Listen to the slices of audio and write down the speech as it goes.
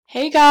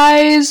Hey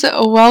guys,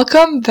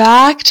 welcome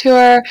back to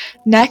our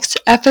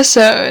next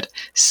episode.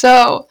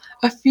 So,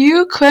 a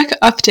few quick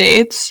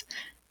updates.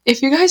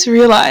 If you guys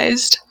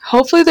realized,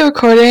 hopefully the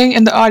recording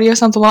and the audio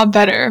sounds a lot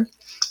better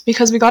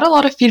because we got a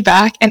lot of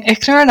feedback and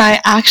Ikner and I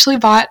actually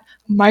bought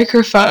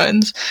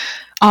microphones.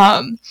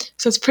 So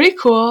it's pretty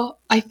cool.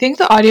 I think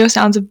the audio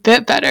sounds a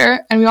bit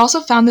better and we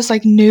also found this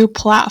new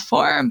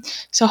platform.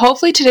 So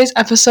hopefully today's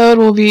episode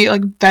will be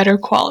better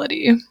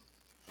quality.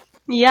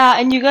 Yeah,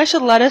 and you guys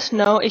should let us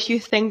know if you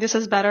think this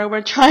is better.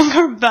 We're trying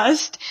our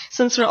best,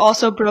 since we're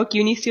also broke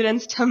uni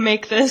students, to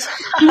make this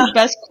the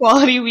best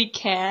quality we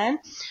can.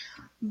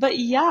 But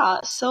yeah,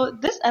 so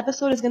this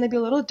episode is going to be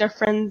a little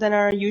different than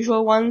our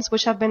usual ones,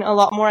 which have been a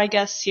lot more, I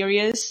guess,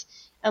 serious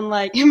and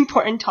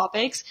important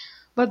topics.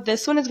 But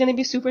this one is going to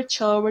be super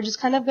chill. We're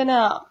just kind of going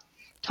to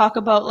talk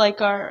about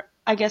our,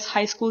 I guess,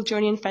 high school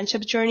journey and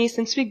friendship journey,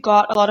 since we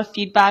got a lot of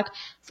feedback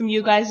from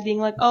you guys being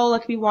like, oh,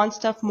 we want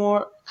stuff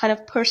more kind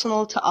of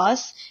personal to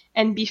us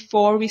and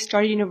before we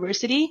started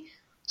university.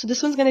 So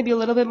this one's going to be a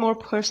little bit more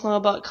personal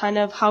about kind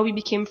of how we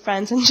became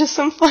friends and just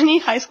some funny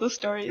high school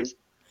stories.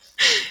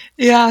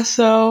 Yeah,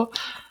 so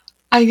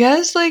I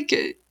guess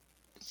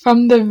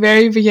from the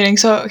very beginning.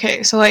 So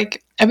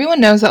everyone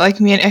knows that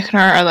me and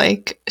Iknar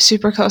are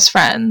super close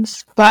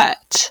friends,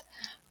 but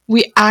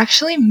we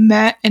actually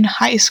met in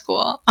high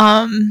school.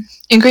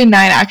 In grade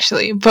 9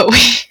 actually, but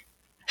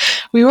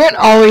we weren't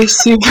always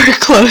super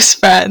close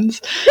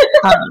friends.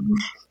 Um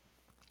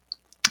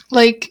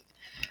okay,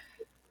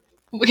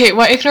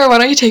 Iknar, why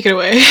don't you take it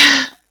away?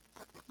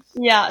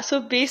 Yeah,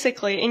 so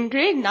basically in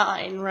grade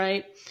 9,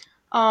 right?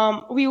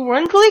 We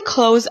weren't really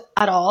close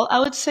at all, I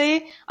would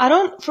say. I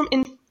don't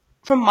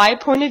from my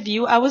point of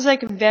view, I was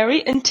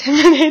very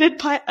intimidated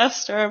by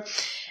Esther.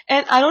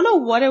 And I don't know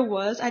what it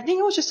was. I think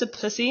it was just a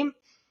pussy,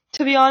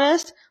 to be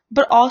honest.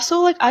 But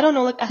also I don't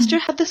know, Esther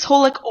had this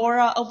whole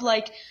aura of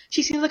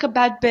she seemed like a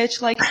bad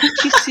bitch,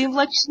 she seemed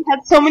like she had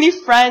so many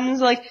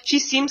friends, she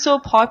seemed so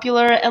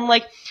popular, and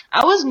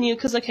I was new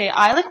because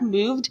I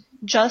moved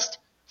just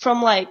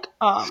from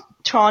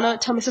Toronto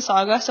to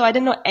Mississauga, so I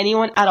didn't know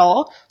anyone at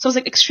all. So I was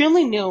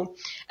extremely new,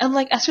 and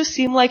Esther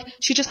seemed like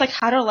she just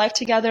had her life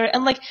together.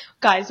 And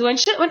guys, when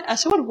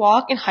Esther would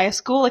walk in high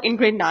school, in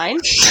grade 9,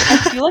 I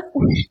feel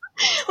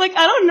I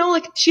don't know,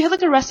 she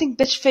had a resting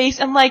bitch face,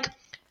 and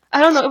I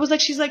don't know, it was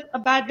she's a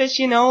bad bitch,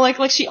 you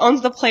know, she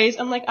owns the place,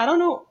 and I don't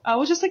know, I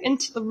was just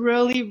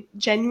really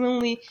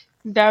genuinely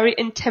very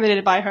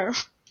intimidated by her.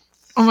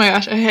 Oh my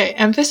gosh, okay,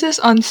 emphasis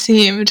on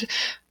seemed.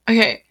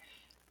 Okay.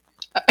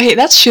 Okay,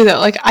 that's true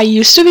though. I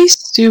used to be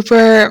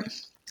super,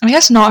 I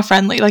guess, not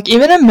friendly.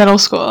 Even in middle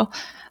school,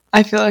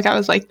 I feel like I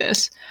was like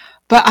this.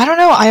 But I don't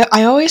know,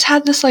 I always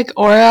had this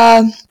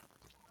aura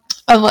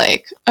of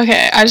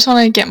okay, I just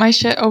want to get my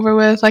shit over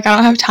with. I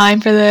don't have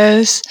time for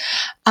this.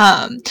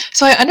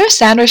 So I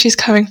understand where she's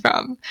coming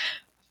from.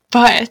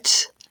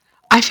 But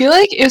I feel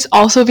like it was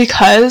also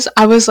because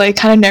I was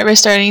kind of nervous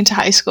starting into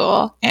high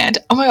school, and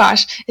oh my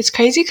gosh, it's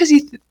crazy because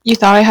you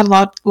thought I had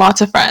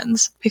lots of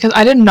friends, because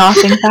I did not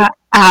think that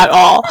at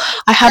all.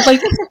 I had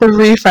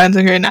 3 friends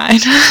in grade 9.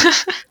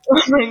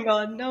 Oh my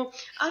god, no.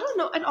 I don't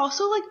know. And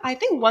also, I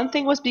think one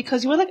thing was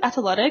because you were,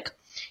 athletic,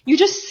 you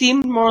just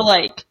seemed more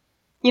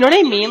you know what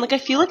I mean? I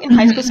feel in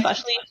high school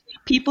especially,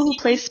 people who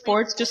play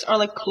sports just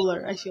are,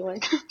 cooler, I feel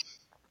like.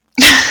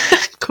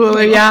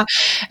 Cooler, yeah.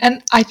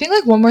 And I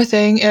think one more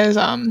thing is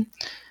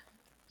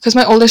because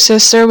my older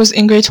sister was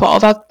in grade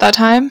 12 at that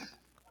time.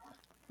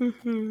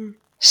 Mm-hmm.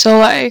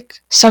 So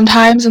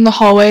sometimes in the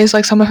hallways,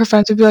 some of her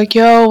friends would be like,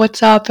 "Yo,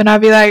 what's up?" And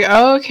I'd be like,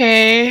 oh,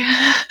 "Okay."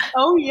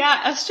 Oh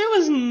yeah, Esther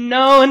was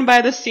known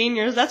by the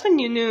seniors. That's when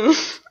you knew.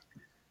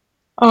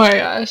 Oh my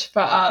gosh,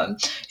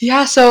 but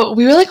yeah, so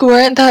we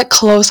weren't that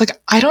close.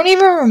 I don't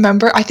even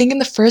remember. I think in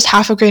the first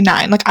half of grade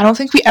 9, I don't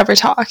think we ever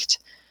talked.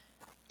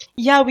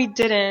 Yeah, we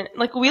didn't.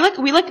 We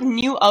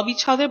knew of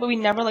each other, but we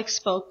never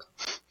spoke.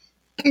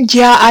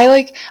 Yeah,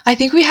 I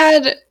think we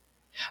had.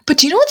 But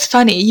do you know what's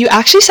funny? You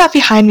actually sat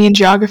behind me in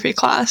geography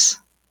class.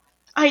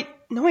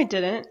 No, I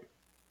didn't.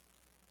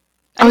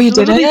 Oh, you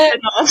didn't? Did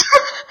not.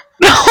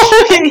 No,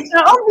 I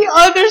sat on the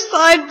other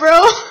side,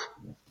 bro.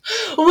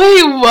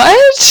 Wait,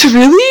 what?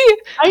 Really?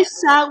 I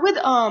sat with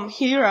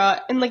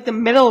Hira in the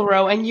middle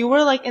row, and you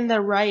were in the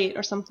right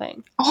or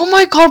something. Oh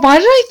my god, why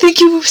did I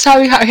think you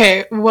sat behind?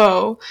 Okay,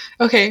 whoa.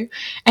 Okay.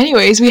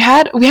 Anyways, we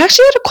actually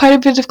had quite a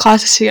bit of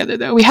classes together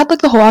though. We had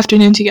the whole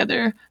afternoon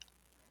together.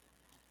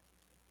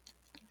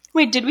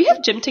 Wait, did we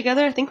have gym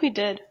together? I think we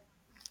did.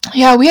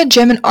 Yeah, we had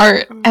gym and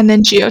art and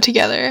then geo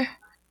together.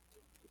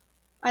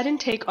 I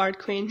didn't take art,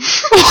 queen.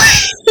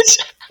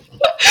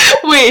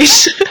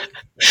 Wait.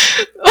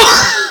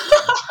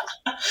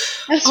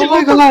 Oh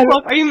my god.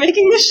 Are you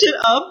making this shit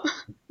up?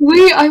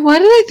 Wait, why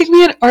did I think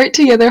we had art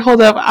together? Hold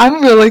up,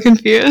 I'm really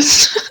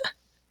confused.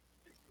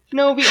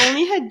 No, we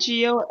only had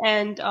geo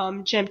and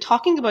gym.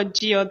 Talking about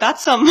geo,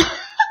 that's some...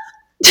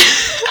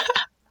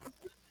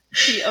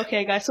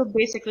 Okay, guys, so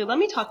basically, let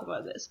me talk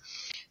about this.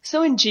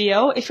 So in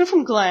geo, if you're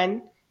from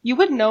Glen, you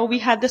would know we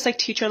had this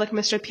teacher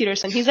Mr.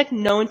 Peterson. He's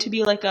known to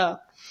be a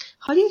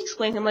how do you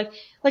explain him?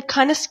 Like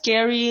kind of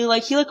scary.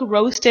 Like he like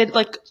roasted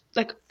like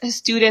his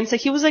students.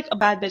 Like he was like a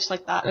bad bitch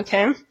like that.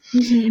 Okay.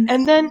 Mm-hmm.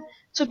 And then,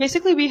 so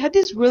basically we had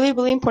these really,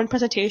 really important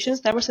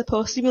presentations that were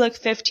supposed to be like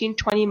 15,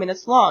 20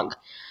 minutes long.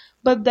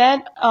 But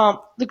then,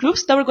 the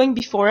groups that were going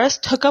before us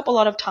took up a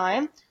lot of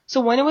time.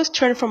 So when it was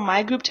turned for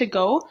my group to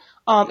go,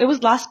 it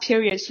was last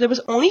period. So there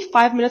was only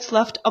 5 minutes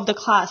left of the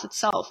class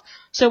itself.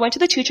 So I went to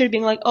the teacher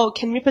being like, oh,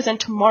 can we present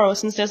tomorrow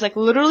since there's like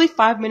literally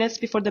 5 minutes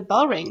before the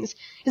bell rings?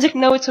 He's like,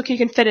 no, it's okay. You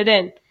can fit it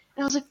in. And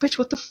I was like, bitch,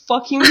 what the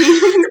fuck you mean you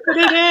can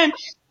fit it in?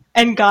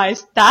 And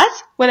guys,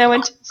 that's when I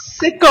went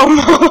sicko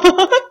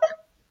mode.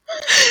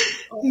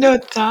 No,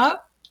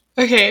 that.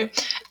 Okay.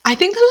 I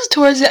think this was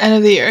towards the end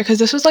of the year because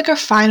this was like our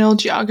final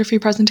geography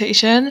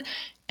presentation.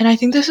 And I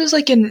think this was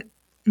like in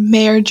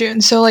May or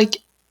June. So, like,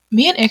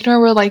 me and Ignor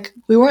were like,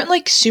 we weren't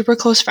like super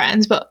close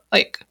friends, but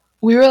like,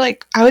 we were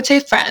like, I would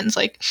say friends.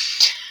 Like,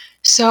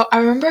 so I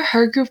remember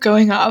her group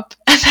going up,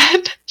 and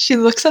then she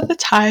looks at the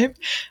time,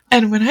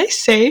 and when I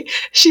say,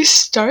 she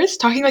starts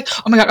talking like,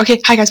 oh my god,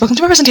 okay, hi guys, welcome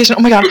to my presentation,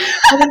 oh my god.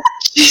 And then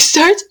she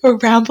starts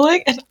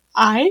rambling, and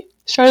I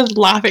started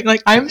laughing,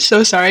 like, I'm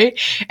so sorry.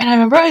 And I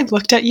remember I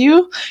looked at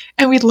you,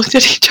 and we looked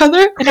at each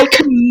other, and I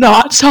could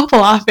not stop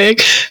laughing,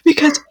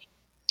 because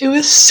it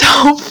was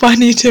so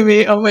funny to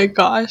me, oh my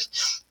gosh.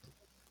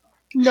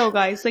 No,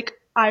 guys, like,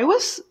 I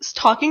was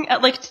talking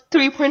at like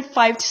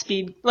 3.5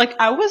 speed. Like,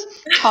 I was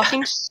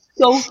talking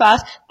so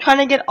fast, trying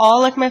to get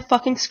all like my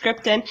fucking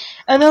script in.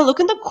 And then I look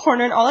in the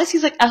corner and all I see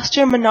is like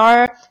Esther,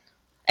 Manar,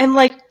 and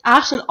like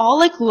Ashlyn all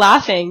like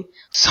laughing.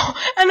 So,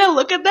 and I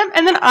look at them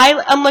and then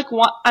I'm like,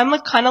 I'm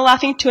like kind of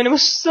laughing too and it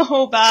was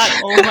so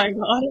bad. Oh my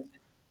god.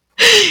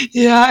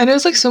 Yeah, and it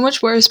was like so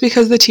much worse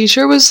because the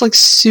teacher was like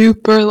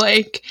super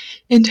like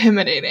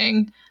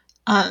intimidating.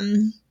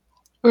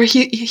 Where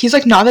he's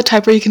like not the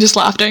type where you can just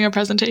laugh during a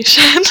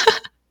presentation.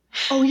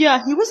 Oh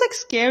yeah, he was like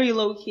scary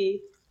low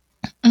key.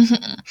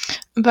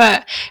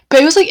 But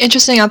it was like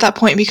interesting at that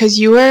point because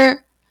you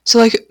were so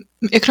like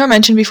Ignor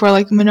mentioned before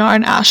like Manar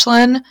and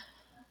Ashlyn.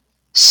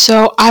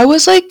 So I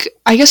was like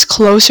I guess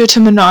closer to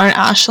Manar and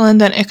Ashlyn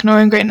than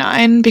Ignor in grade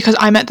 9 because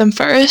I met them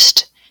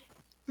first.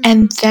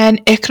 And then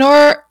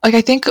Ignor, like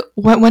I think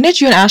when did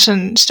you and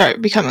Ashlyn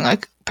start becoming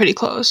like pretty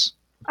close?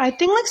 I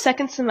think like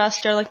second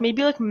semester, like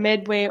maybe like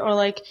midway or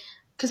like,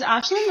 cause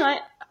Ashley and I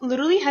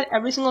literally had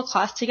every single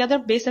class together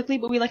basically,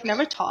 but we like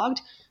never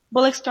talked.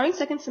 But like starting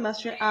second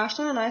semester,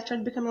 Ashley and I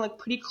started becoming like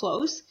pretty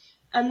close.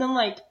 And then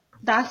like,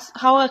 that's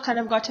how I kind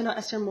of got to know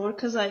Esther more,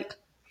 cause like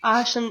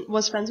Ashley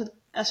was friends with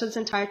Esther this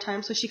entire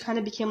time, so she kind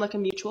of became like a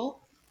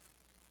mutual.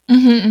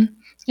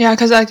 Yeah,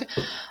 because like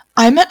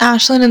I met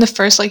Ashlyn in the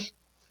first like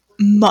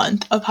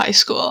month of high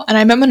school, and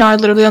I met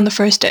Menard literally on the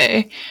first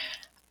day.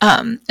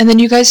 And then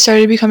you guys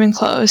started becoming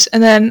close,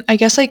 and then I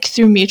guess like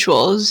through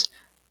mutuals,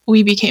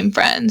 we became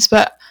friends.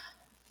 But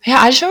yeah,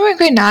 I just remember in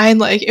grade 9,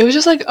 like it was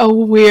just like a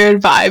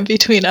weird vibe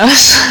between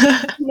us.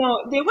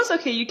 No, there was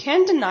okay, you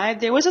can't deny it.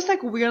 There was just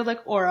like weird like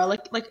aura.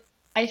 Like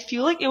I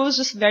feel like it was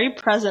just very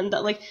present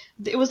that like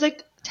it was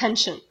like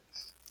tension.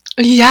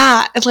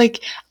 Yeah, like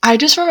I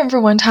just remember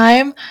one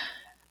time.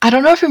 I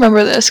don't know if you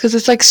remember this because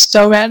it's like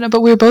so random,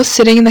 but we were both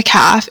sitting in the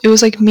caf. It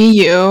was like me,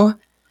 you,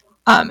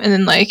 and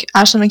then like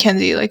Ashley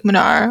Mackenzie, like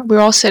Manar. We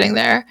were all sitting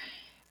there,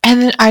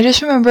 and then I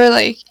just remember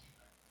like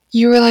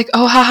you were like,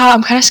 "Oh, haha,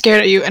 I'm kind of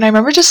scared at you," and I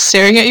remember just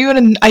staring at you,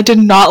 and I did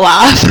not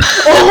laugh.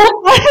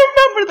 Oh,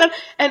 I remember that.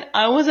 And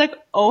I was like,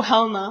 oh,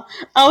 hell no.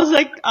 I was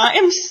like, I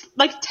am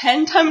like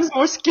 10 times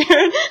more scared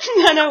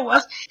than I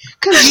was.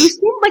 Because you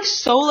seemed like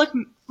so, like,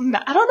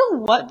 I don't know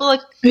what, but like,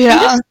 you Yeah.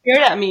 just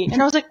stared at me.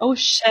 And I was like, oh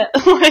shit.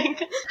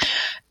 Like,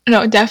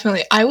 No,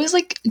 definitely. I was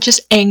like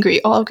just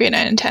angry all of grade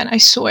 9 and 10. I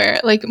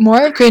swear, like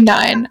more of grade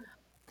 9.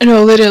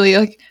 No, literally,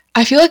 like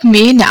I feel like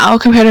me now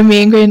compared to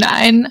me in grade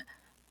 9,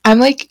 I'm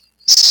like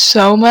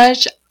so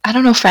much, I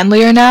don't know,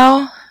 friendlier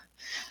now.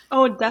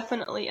 oh,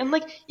 definitely. And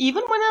like,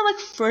 even when I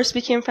like first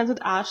became friends with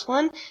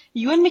Ashlyn,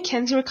 you and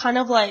Mackenzie were kind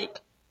of like,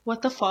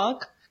 what the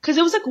fuck? Cause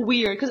it was like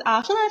weird. Cause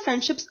Ashlyn and our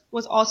friendships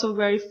was also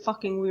very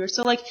fucking weird.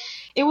 So like,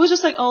 it was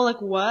just like, oh,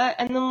 like what?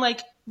 And then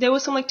like, there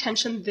was some like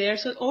tension there.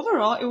 So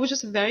overall, it was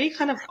just very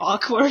kind of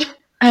awkward.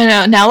 I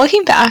know. Now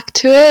looking back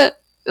to it,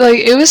 like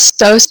it was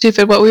so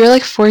stupid. But we were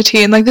like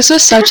 14. Like this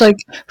was such like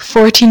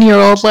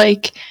 14-year-old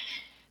like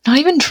not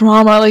even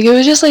drama. Like it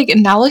was just like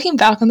now looking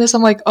back on this,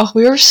 I'm like, oh,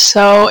 we were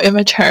so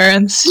immature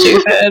and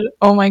stupid.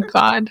 Oh my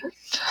god.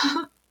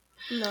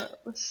 No, it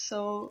was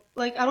so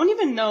like I don't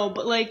even know,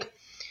 but like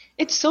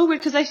it's so weird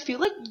because I feel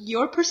like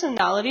your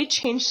personality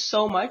changed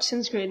so much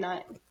since grade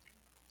 9.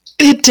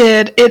 It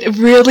did. It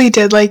really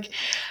did. Like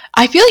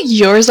I feel like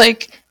yours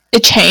like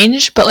it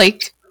changed, but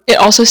like it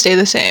also stayed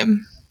the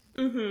same.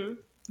 Mhm.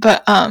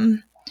 But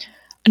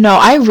no,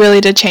 I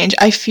really did change.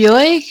 I feel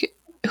like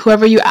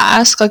whoever you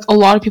ask, like a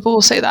lot of people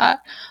will say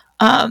that.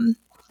 Um,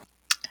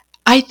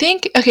 I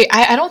think okay,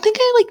 I don't think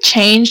I like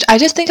changed. I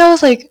just think I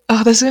was like,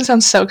 oh, this is gonna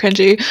sound so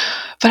cringy,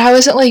 but I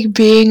wasn't like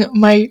being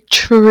my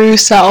true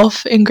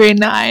self in grade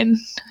 9.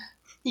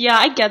 Yeah,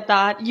 I get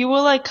that. You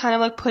were like kind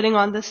of like putting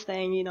on this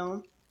thing, you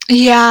know.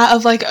 Yeah,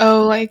 of like,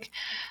 oh, like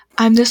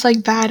I'm this like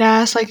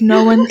badass, like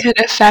no one could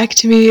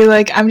affect me,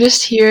 like I'm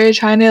just here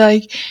trying to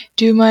like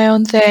do my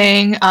own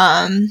thing.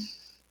 And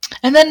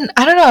then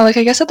I don't know, like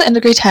I guess at the end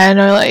of grade 10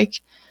 or like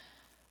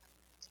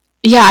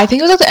yeah, I think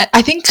it was at the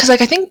I think because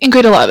like I think in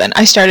grade 11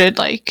 I started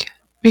like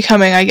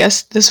becoming I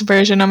guess this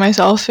version of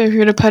myself if you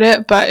were to put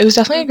it, but it was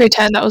definitely in grade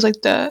 10 that was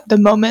like the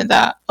moment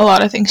that a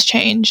lot of things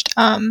changed.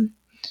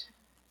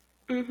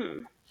 Mm-hmm.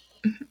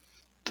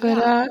 But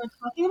Yeah, so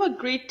talking about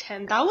grade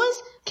 10, that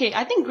was, okay,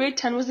 I think grade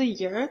 10 was the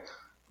year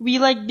we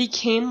like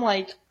became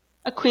like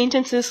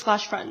acquaintances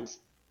slash friends.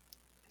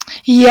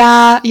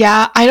 yeah,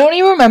 I don't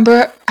even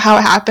remember how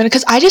it happened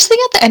because I just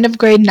think at the end of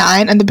grade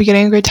 9 and the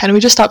beginning of grade 10 we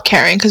just stopped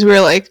caring because we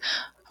were like,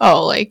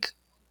 oh, like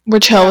we're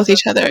chill with Whatever.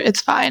 each other,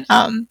 it's fine.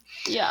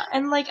 Yeah,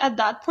 and like at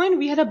that point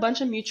we had a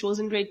bunch of mutuals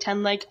in grade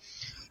 10. Like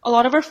a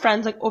lot of our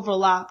friends like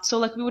overlapped. So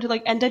like we would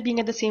like end up being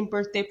at the same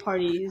birthday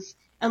parties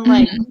and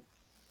like Mhm.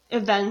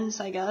 events,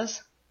 I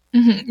guess.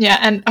 Yeah,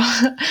 and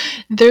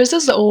there's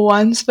this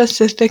one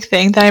specific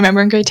thing that I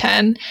remember in grade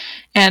 10,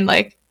 and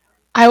like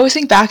I always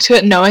think back to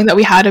it knowing that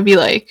we had to be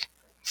like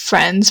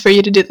friends for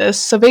you to do this.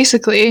 So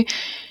basically,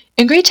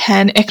 in grade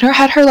 10, Ignor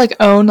had her like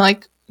own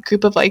like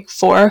group of like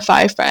 4 or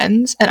 5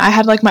 friends, and I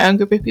had like my own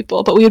group of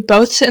people, but we would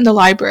both sit in the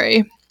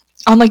library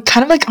on like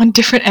kind of like on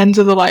different ends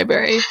of the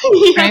library,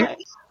 right? Yeah,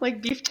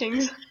 like beef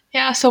things.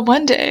 Yeah, so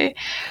one day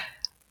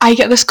I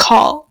get this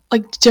call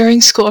like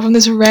during school from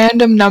this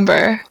random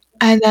number,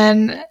 and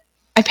then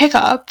I pick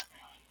up.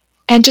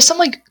 And just some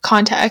like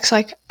context,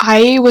 like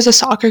I was a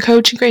soccer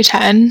coach in grade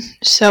 10,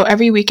 so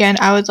every weekend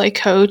I would like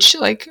coach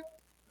like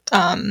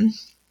um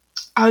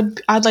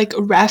I'd like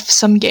ref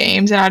some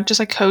games and I'd just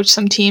like coach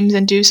some teams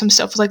and do some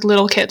stuff with like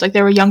little kids, like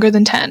they were younger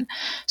than 10.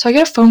 So I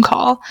get a phone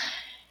call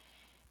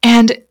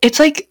and it's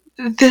like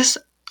this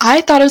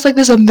I thought it was like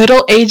this a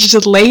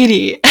middle-aged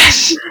lady.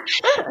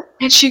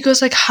 And she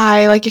goes like,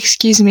 "Hi, like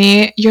excuse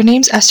me, your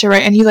name's Esther,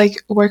 right? And you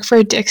like work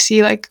for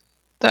Dixie, like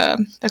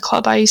the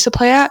club I used to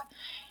play at?"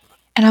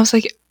 And I was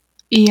like,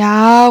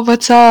 "Yeah,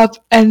 what's up?"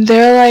 And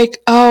they're like,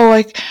 "Oh,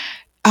 like,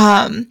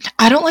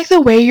 I don't like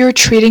the way you're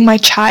treating my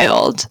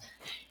child."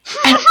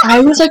 And I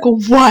was like,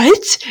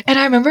 "What?" And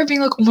I remember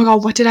being like, "Oh my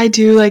god, what did I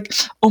do?" Like,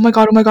 "Oh my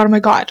god, oh my god, oh my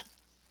god."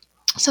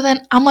 So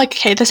then I'm like,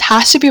 "Okay, this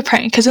has to be a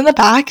prank." Because in the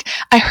back,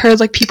 I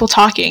heard like people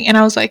talking, and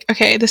I was like,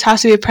 "Okay, this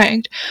has to be a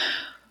prank."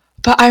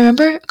 But I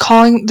remember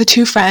calling the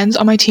 2 friends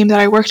on my team that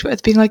I worked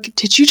with, being like,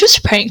 "Did you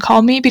just prank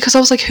call me?" Because I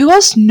was like, "Who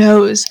else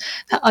knows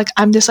that like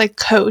I'm this like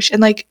coach?"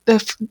 And like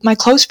my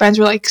close friends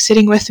were like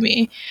sitting with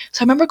me,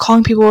 so I remember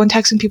calling people and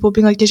texting people,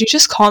 being like, "Did you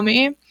just call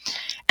me?"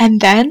 And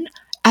then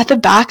at the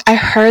back, I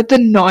heard the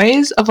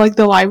noise of like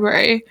the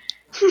library.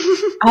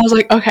 I was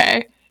like,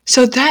 "Okay."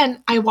 So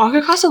then I walk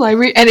across the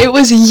library, and it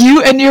was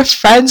you and your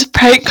friends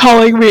prank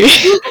calling me.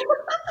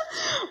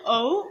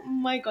 Oh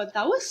my god,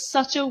 that was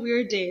such a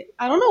weird day.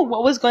 I don't know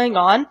what was going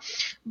on,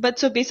 but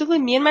so basically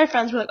me and my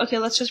friends were like, okay,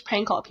 let's just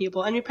prank call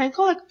people. And we prank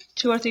call like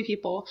 2 or 3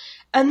 people.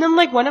 And then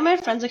like one of my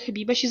friends, like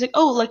Habiba, she's like,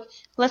 oh, like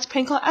let's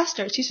prank call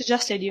Esther. She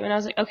suggested you. And I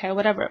was like, okay,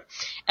 whatever.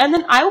 And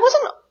then I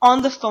wasn't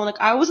on the phone. Like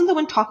I wasn't the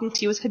one talking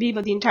to you. It was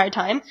Habiba the entire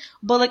time.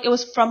 But like it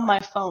was from my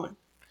phone.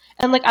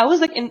 And like I was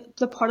like in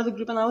the part of the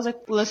group and I was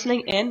like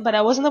listening in, but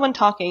I wasn't the one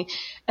talking.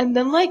 And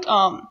then like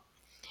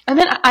and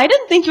then I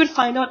didn't think you would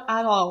find out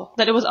at all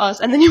that it was us.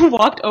 And then you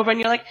walked over and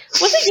you're like,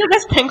 was it you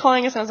guys prank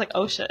calling us? And I was like,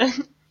 oh shit.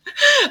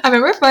 I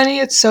remember funny.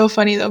 It's so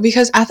funny though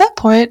because at that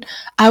point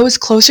I was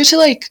closer to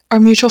like our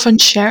mutual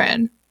friend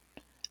Sharon.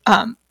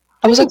 I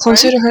Oh, was you like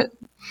closer weren't? to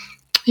her.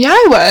 Yeah,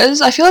 I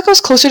was. I feel like I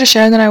was closer to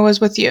Sharon than I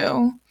was with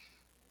you.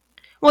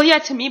 Well, yeah,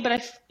 to me,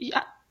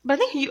 yeah, but I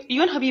think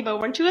you and Habiba,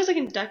 weren't you guys like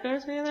in DECA or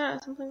something like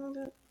that? Something like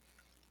that?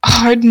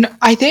 Hard.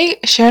 I think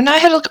Sharon and I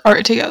had like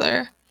art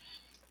together.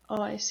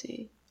 Oh, I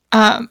see.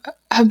 Um,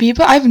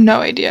 Habiba, I have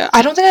no idea.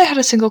 I don't think I had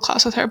a single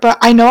class with her, but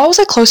I know I was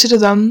like closer to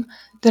them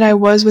than I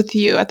was with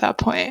you at that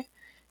point,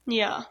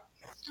 Yeah.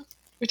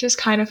 which is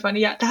kind of funny.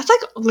 Yeah, that's like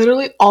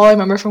literally all I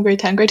remember from grade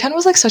 10. Grade 10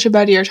 was like such a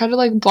bad year. I tried to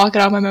like block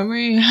it out of my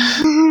memory.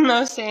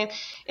 No, same.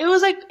 It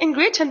was like in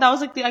grade 10, that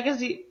was like I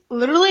guess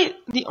literally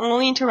the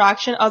only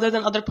interaction other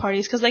than other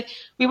parties. Cause like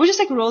we were just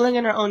like rolling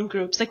in our own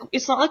groups. Like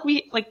it's not like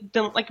we like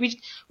didn't, like we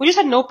just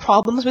had no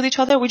problems with each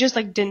other. We just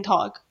like didn't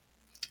talk.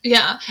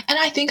 Yeah, and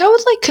I think I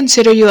would like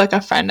consider you like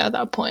a friend at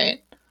that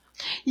point.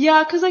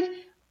 Yeah, cause at,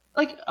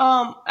 like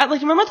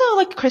remember the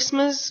like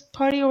Christmas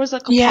party or was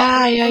like a Yeah,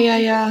 potluck yeah, yeah,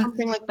 yeah.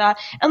 something like that,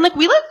 and like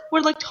we like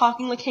were like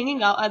talking like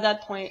hanging out at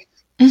that point.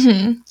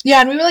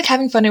 Yeah, and we were like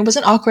having fun. It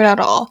wasn't awkward at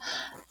all.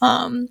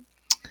 Um,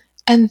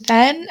 and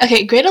then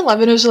okay, grade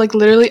 11 was like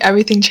literally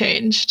everything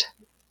changed.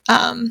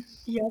 Um,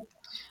 Yep.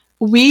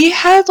 we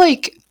had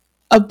like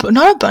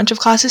not a bunch of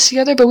classes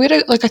together, but we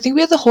had like I think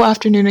we had the whole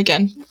afternoon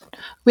again.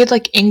 We had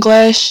like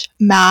English,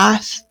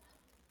 math.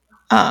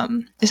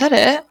 Is that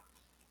it?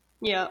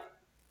 Yeah.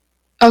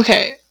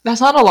 Okay,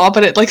 that's not a lot,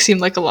 but it like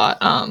seemed like a lot.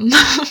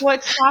 Well,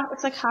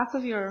 it's like half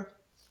of your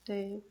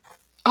day.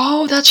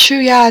 Oh, that's true.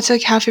 Yeah, it's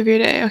like half of your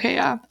day. Okay,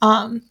 yeah.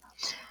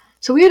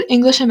 So we had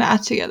English and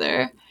math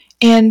together,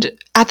 and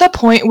at that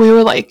point we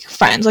were like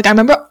friends. Like I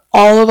remember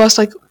all of us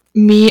like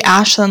me,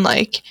 Ashlyn,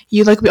 like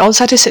you, like we all just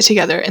had to sit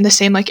together in the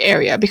same like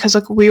area because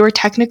like we were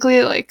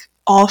technically like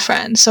all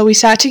friends. So we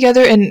sat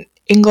together in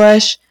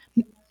English,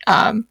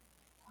 um,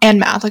 and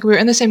math. Like we were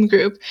in the same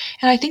group,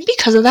 and I think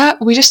because of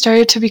that, we just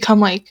started to become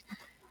like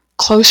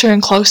closer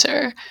and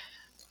closer.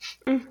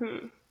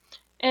 Mm-hmm.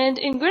 And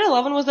in grade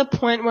 11 was the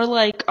point where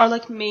like our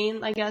like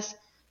main, I guess,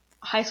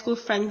 high school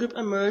friend group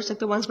emerged, like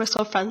the ones we're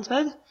still friends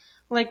with.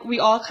 Like we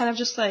all kind of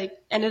just like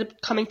ended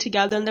up coming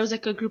together, and there was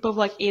like a group of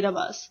like 8 of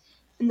us.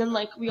 And then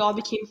like we all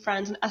became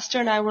friends, and Esther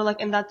and I were like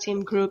in that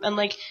same group, and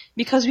like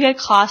because we had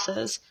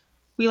classes,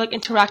 we like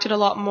interacted a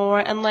lot more,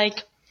 and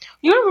like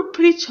we were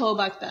pretty chill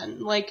back then.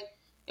 Like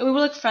we were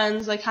like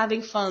friends, like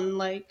having fun,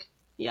 like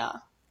yeah.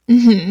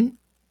 Mm-hmm.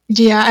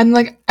 Yeah, and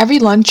like every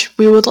lunch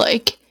we would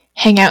like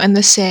hang out in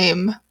the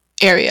same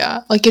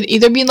area. Like it'd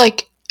either be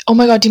like, oh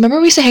my god, do you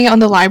remember we used to hang out in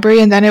the library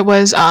and then it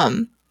was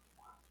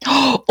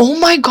oh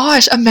my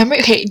gosh, a memory.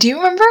 Okay, do you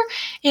remember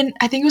in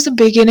I think it was the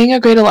beginning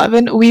of grade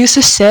 11, we used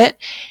to sit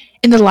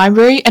in the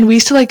library and we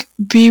used to like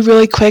be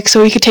really quick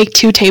so we could take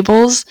two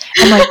tables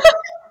and like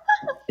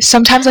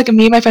sometimes like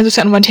me and my friends would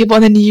sit on one table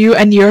and then you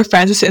and your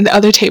friends would sit in the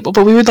other table,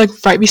 but we would like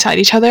right beside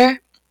each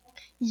other.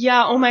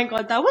 Yeah, oh my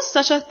god, that was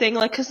such a thing.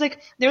 Like, cause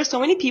like there were so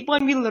many people,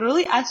 and we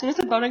literally, as soon as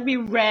the bell rang, we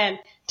ran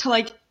to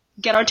like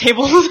get our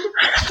tables.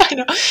 I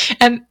know.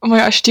 And oh my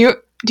gosh, do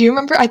you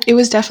remember? It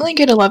was definitely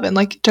grade 11.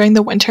 Like during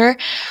the winter,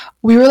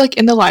 we were like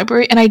in the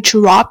library, and I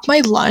dropped my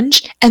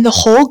lunch, and the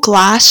whole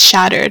glass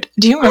shattered.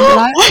 Do you remember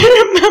that?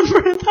 I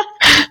remember that.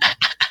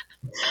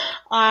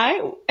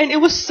 And it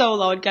was so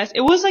loud, guys.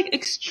 It was like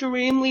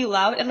extremely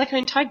loud, and like an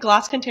entire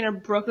glass container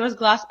broke. There was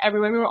glass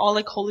everywhere. We were all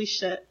like, holy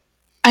shit.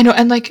 I know.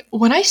 And like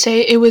when I say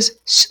it was,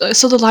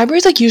 so the library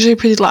is like usually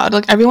pretty loud.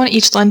 Like everyone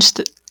eats lunch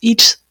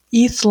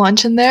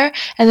in there,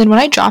 and then when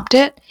I dropped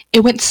it,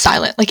 it went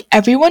silent. Like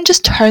everyone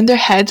just turned their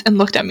heads and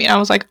looked at me. And I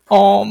was like,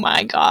 oh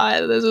my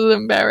god, this is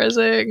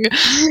embarrassing.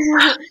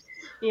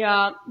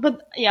 Yeah,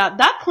 but yeah,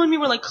 that point we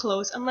were like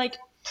close, and like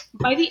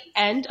by the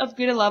end of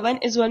grade 11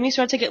 is when we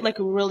started to get like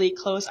really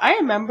close. I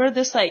remember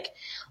this like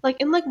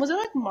in like was it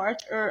like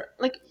March or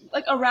like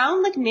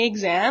around like May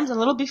exams, a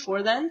little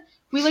before then,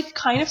 we like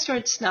kind of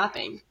started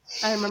snapping.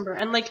 I remember,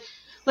 and like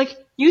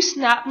you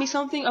snapped me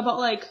something about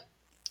like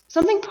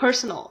something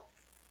personal.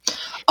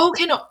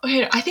 Okay, no,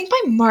 okay, I think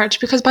by March,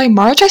 because by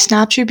March I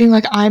snapped you being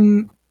like,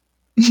 I'm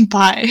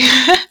bi.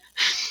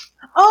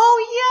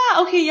 Oh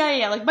yeah, okay,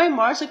 yeah. Like by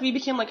March, like we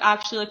became like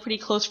actually like pretty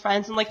close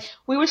friends, and like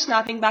we were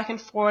snapping back and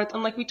forth,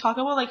 and like we talk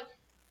about like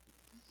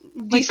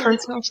Like decently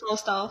personal. personal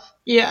stuff.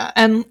 Yeah,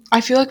 and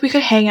I feel like we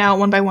could hang out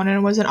one by one and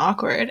it wasn't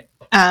awkward.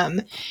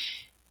 And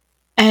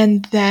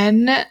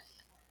then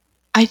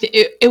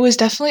it was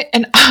definitely,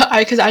 and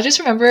because I just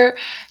remember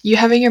you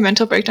having your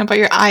mental breakdown about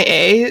your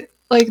IA,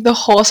 like the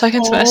whole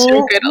second semester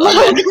of Oh grade my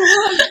 11.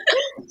 god,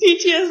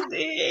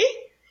 PTSD.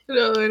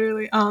 No,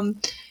 literally.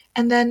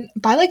 And then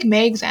by like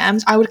May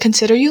exams, I would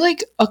consider you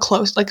like a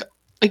close, like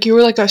you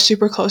were like a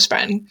super close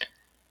friend.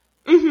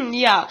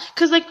 Yeah,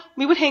 cause like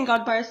we would hang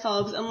out by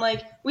ourselves, and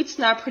like we'd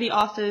snap pretty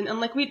often, and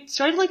like we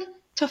started like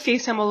to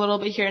FaceTime a little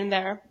bit here and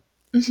there.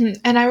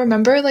 And I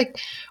remember like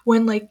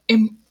when like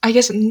I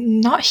guess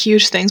not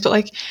huge things, but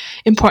like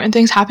important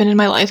things happened in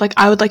my life. Like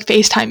I would like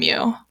FaceTime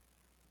you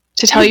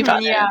to tell you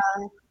about Yeah,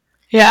 it.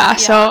 Yeah. yeah.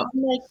 So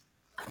And, like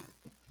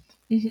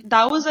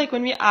that was like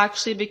when we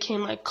actually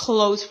became like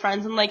close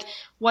friends, and like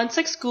once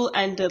like school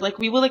ended, like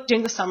we would like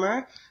during the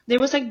summer, there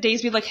was like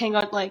days we'd like hang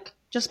out like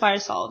just by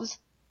ourselves.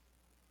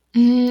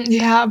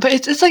 yeah, but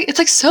it's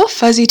like so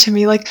fuzzy to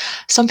me. Like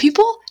some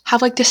people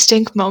have like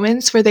distinct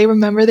moments where they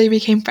remember they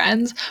became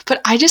friends,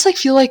 but I just like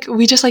feel like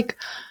we just like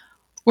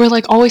we're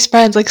like always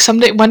friends. Like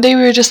one day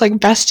we were just like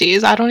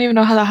besties. I don't even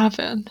know how that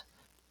happened.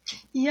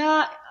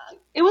 Yeah,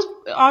 it was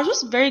ours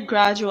was very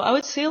gradual. I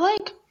would say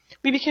like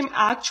we became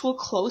actual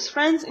close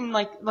friends in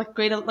like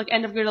grade like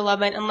end of grade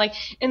 11, and like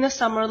in the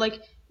summer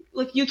like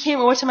you came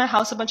over to my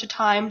house a bunch of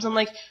times, and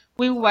like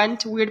we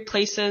went to weird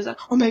places.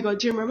 Oh my god,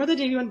 do you remember the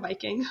day we went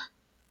biking?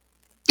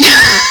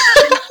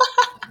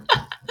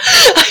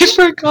 I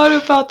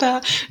forgot about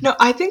that. No,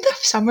 I think the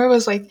summer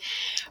was like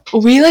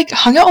we like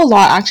hung out a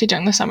lot actually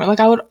during the summer. Like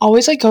I would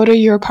always like go to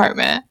your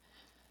apartment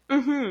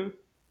Mhm.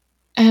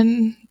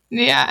 and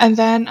yeah, and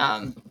then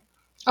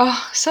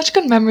oh, such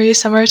good memories,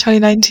 summer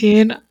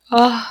 2019.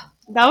 Oh,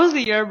 That was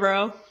the year,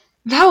 bro.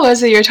 that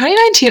was the year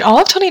 2019. All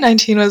of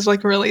 2019 was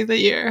like really the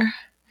year.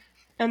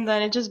 And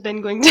then it just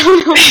been going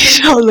downhill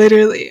since. So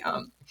literally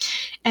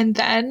and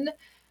then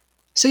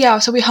so yeah,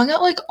 so we hung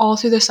out like all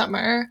through the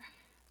summer.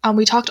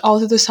 We talked all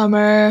through the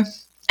summer,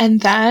 and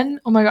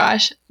then oh my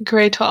gosh,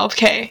 grade 12.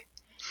 Okay,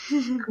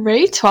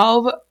 grade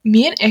 12,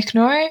 me and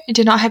Ignor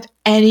did not have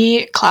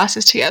any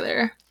classes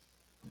together.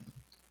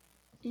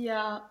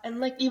 Yeah, and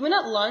like even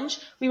at lunch,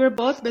 we were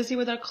both busy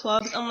with our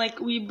clubs, and like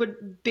we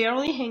would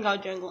barely hang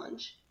out during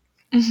lunch.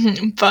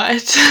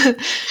 But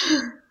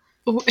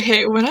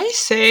hey, when I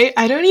say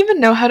I don't even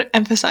know how to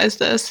emphasize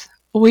this,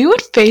 we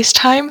would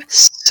FaceTime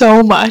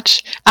so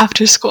much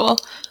after school.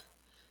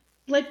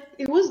 Like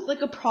it was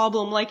like a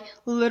problem. Like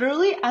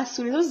literally, as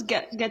soon as I was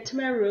get to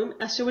my room,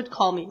 Esther would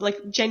call me, like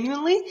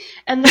genuinely,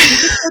 and then we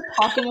just start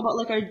talking about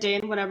like our day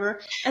and whatever,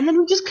 and then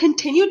we just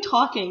continued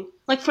talking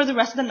like for the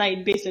rest of the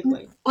night,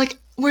 basically. Like,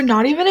 we're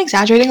not even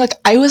exaggerating. Like,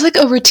 I was like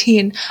a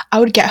routine. I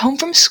would get home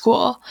from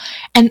school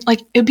and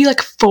like it'd be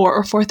like 4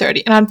 or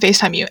 4:30 and I'd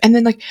FaceTime you. And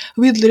then like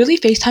we'd literally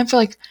FaceTime for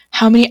like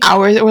how many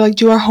hours, or like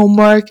do our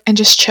homework and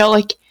just chill.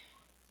 Like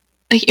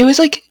it was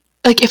like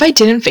if I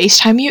didn't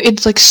FaceTime you,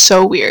 it's like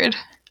so weird.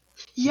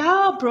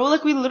 Yeah, bro.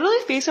 Like we literally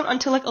FaceTime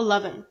until like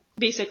 11,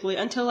 basically,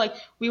 until like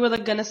we were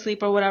like gonna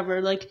sleep or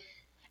whatever. Like,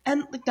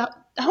 and like that,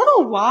 I don't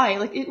know why.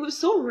 Like it was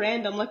so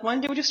random. Like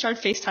one day we just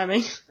started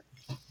FaceTiming.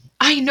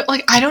 I know,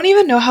 like, I don't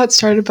even know how it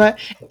started, but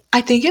I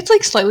think it's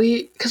like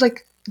slightly because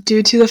like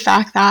due to the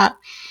fact that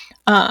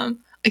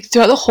like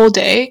throughout the whole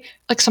day,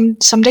 like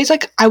some days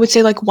like I would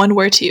say like one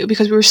word to you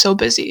because we were so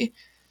busy.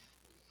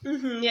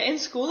 Yeah, in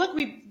school, like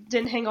we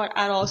didn't hang out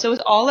at all. So it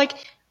was all like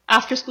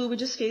after school we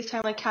just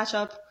FaceTime, like catch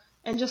up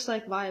and just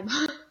like vibe.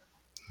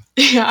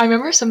 Yeah, I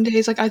remember some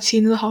days like I'd see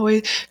in the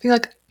hallway being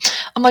like,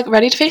 I'm like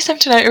ready to FaceTime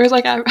tonight. It was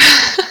like I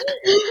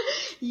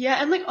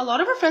Yeah, and like a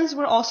lot of our friends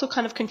were also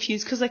kind of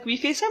confused because like we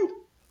FaceTime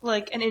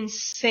like an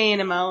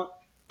insane amount.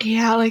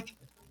 yeah, like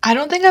I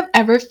don't think I've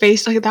ever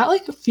faced like that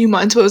like a few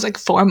months, but it was like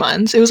 4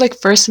 months. It was like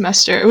first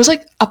semester. It was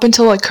like up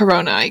until like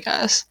Corona, I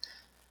guess.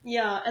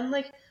 Yeah, and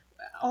like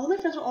all my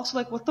friends were also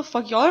like, "What the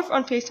fuck? Y'all are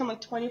on FaceTime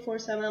like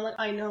 24/7." I'm like,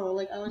 "I know,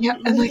 like I don't Yeah,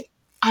 even and know." like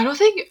I don't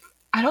think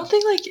I don't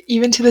think like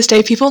even to this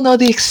day people know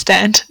the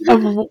extent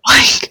of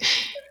like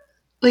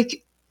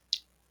like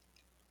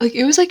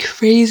it was like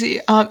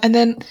crazy. And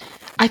then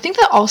I think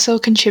that also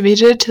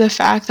contributed to the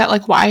fact that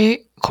like why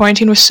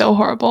quarantine was so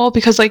horrible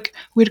because like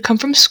we'd come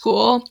from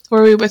school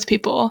where we were with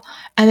people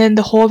and then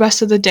the whole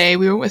rest of the day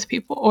we were with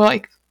people or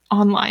like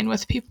online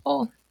with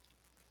people.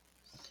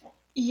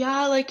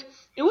 Yeah, like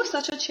it was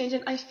such a change,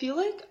 and I feel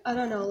like I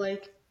don't know,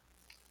 like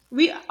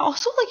we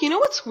also like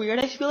what's weird?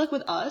 I feel like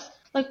with us,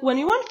 like when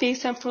we were on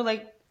FaceTime for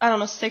like I don't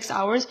know 6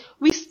 hours,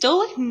 we still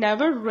like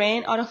never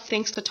ran out of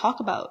things to talk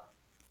about.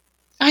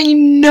 I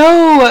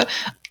know.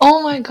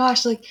 Oh my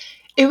gosh, like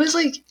it was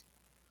like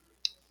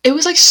it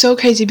was like so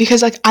crazy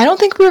because like I don't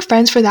think we were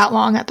friends for that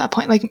long at that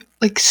point. Like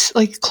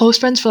close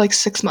friends for like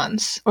 6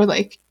 months or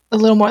like a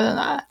little more than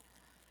that.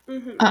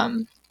 Hmm.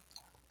 Um,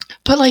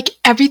 but like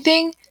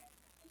everything,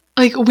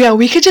 like yeah,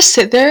 we could just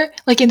sit there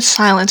like in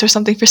silence or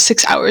something for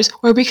 6 hours,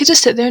 or we could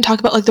just sit there and talk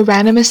about like the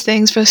randomest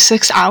things for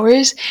 6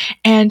 hours,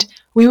 and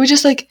we would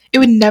just like it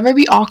would never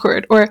be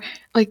awkward or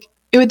like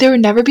it would there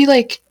would never be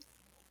like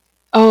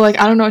oh like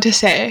I don't know what to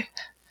say.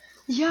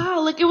 Yeah,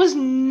 like it was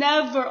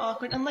never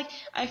awkward, and like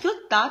I feel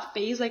like that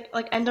phase, like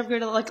end of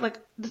grade, like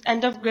the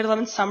end of grade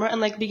 11 summer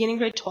and like beginning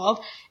grade 12,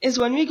 is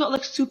when we got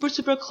like super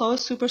super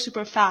close, super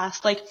super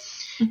fast. Like,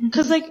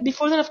 cause Mhm. like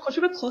before then, of course,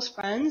 we were close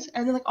friends,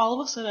 and then like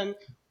all of a sudden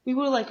we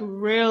were like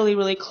really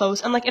really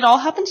close, and like it all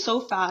happened so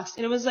fast,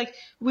 and it was like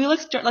we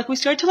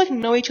started to like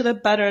know each other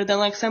better than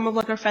like some of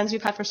like our friends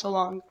we've had for so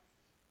long.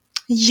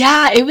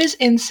 Yeah, it was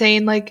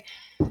insane. Like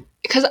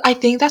because I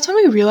think that's when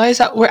we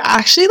realized that we're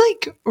actually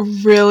like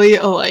really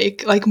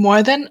alike, like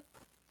more than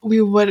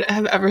we would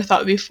have ever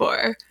thought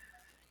before.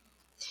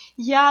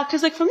 Yeah,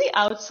 cause like from the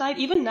outside,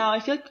 even now, I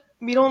feel like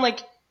we don't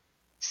like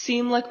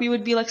seem like we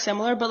would be like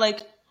similar, but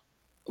like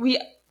we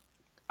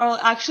are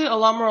actually a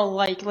lot more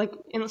alike, like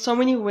in so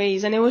many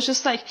ways. And it was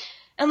just like,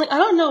 and like I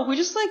don't know, we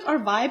just like our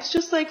vibes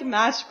just like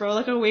matched, bro.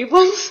 Like our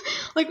wavelengths,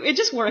 like it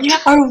just worked. Yeah,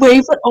 our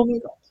waves. Oh my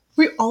god,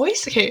 we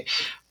always okay.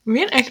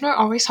 Me and Eknor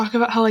always talk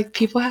about how like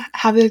people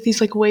have like,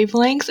 these like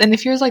wavelengths, and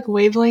if yours like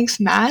wavelengths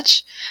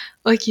match,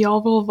 like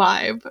y'all will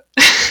vibe.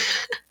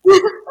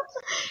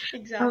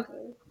 Um,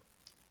 Exactly.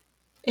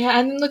 yeah,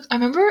 and look, I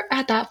remember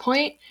at that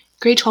point,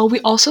 grade 12, we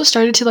also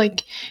started to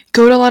like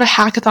go to a lot of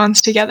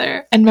hackathons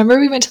together. And remember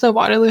we went to the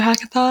Waterloo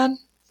hackathon?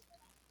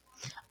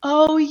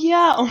 Oh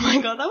yeah. Oh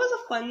my god, that was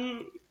a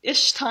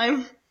fun-ish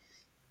time.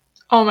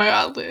 Oh my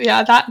god,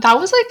 yeah, that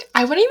was like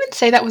I wouldn't even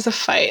say that was a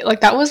fight.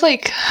 Like that was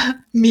like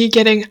me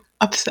getting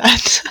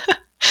upset.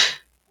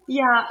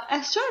 Yeah,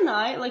 Esther and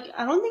I, like,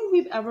 I don't think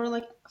we've ever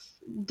like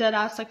dead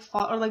ass like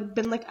fought or like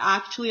been like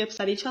actually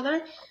upset each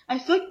other. I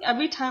feel like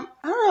every time,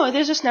 I don't know,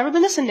 there's just never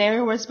been a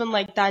scenario where it's been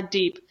like that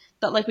deep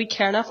that like we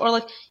care enough, or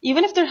like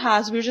even if there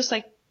has, we're just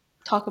like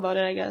talk about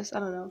it. I guess I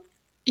don't know.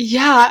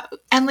 Yeah,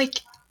 and like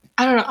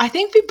I don't know. I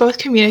think we both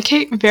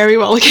communicate very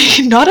well. Like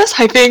not us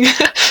hyping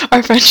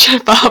our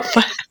friendship up,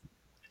 but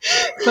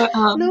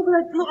No,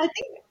 but no, I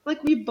think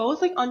like we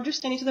both like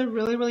understand each other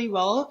really, really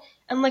well,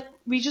 and like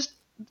we just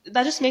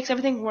that just makes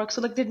everything work.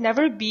 So like there'd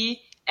never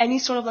be any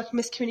sort of like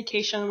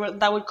miscommunication where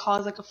that would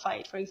cause like a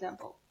fight, for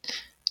example.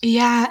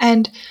 yeah,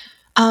 and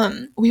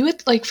we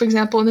would like for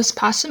example in this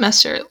past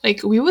semester,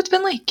 like we would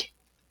spend like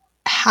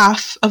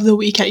half of the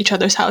week at each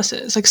other's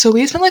houses. Like so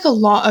we spent like a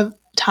lot of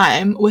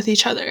time with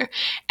each other.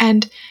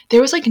 And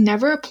there was like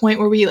never a point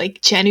where we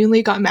like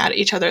genuinely got mad at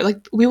each other.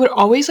 Like we would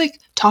always like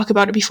talk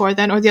about it before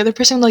then or the other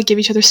person would like give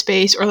each other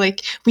space or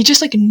like we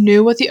just like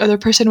knew what the other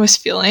person was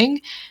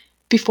feeling.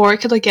 before it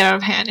could like get out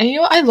of hand. And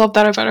I love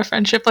that about our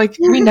friendship. Like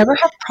we never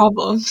have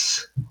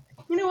problems.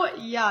 You know what?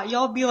 Yeah,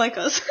 y'all be like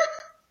us.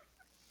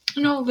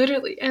 No,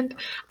 literally. And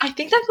I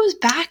think that goes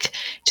back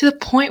to the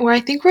point where I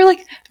think we're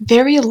like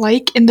very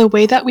alike in the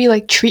way that we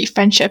like treat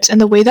friendships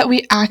and the way that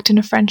we act in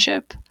a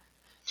friendship.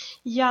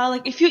 Yeah,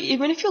 like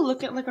even if you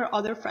look at like our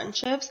other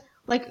friendships,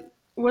 like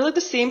we're like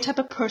the same type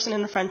of person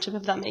in a friendship,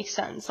 if that makes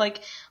sense. Like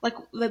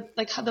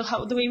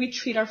how the way we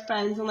treat our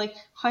friends and like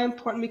how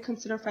important we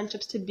consider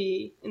friendships to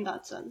be in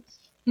that sense.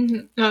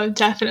 No,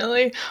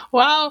 definitely.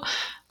 Wow.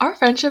 Our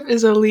friendship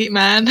is elite,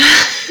 man.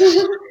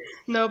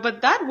 No, but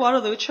that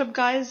Waterloo trip,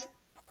 guys,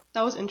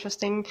 that was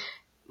interesting.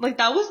 Like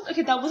that was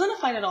okay. That wasn't a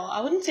fight at all.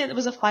 I wouldn't say it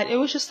was a fight. It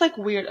was just like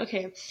weird.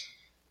 Okay.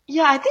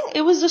 Yeah, I think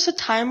it was just a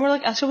time where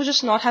like Esther was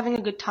just not having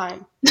a good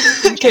time.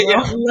 Okay,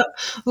 yeah.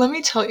 Let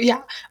me tell you.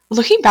 Yeah,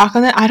 looking back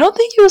on it, I don't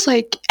think it was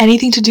like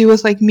anything to do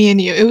with like me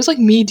and you. It was like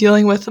me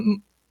dealing with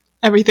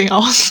everything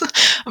else.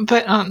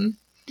 But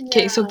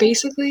okay. So Yeah.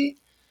 basically,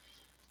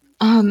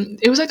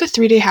 it was like a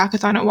 3-day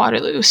hackathon at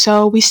Waterloo.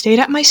 So we stayed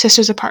at my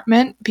sister's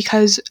apartment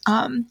because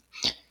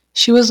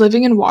she was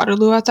living in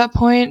Waterloo at that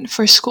point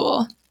for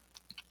school.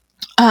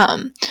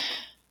 Um,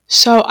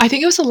 so I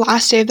think it was the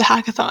last day of the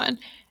hackathon,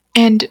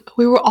 and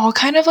we were all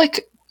kind of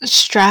like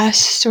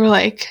stressed or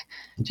like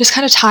just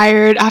kind of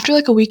tired after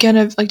like a weekend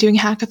of like doing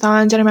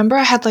hackathons. And I remember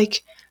I had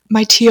like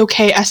my TOK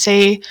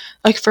essay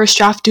like first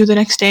draft due the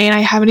next day, and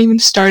I haven't even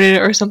started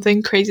it or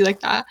something crazy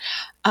like that.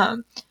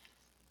 Um,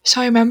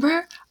 so I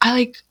remember I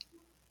like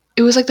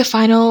it was like the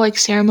final like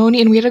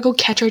ceremony, and we had to go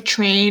catch our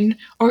train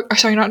or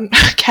sorry, not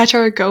catch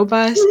our go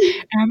bus.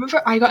 And I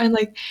remember I got in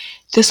like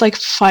this like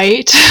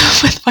fight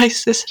with my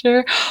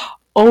sister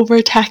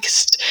over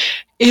text,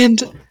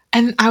 and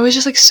I was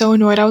just like so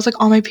annoyed. I was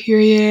like on my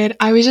period.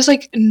 I was just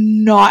like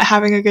not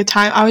having a good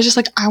time. I was just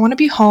like, I want to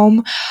be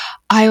home.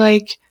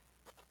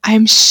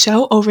 I'm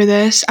so over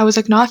this. I was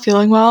like not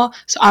feeling well,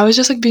 so I was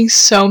just like being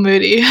so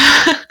moody.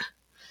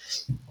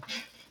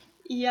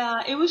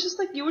 Yeah, it was just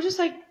like you were just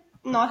like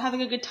not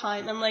having a good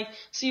time and like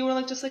so you were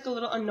like just like a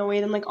little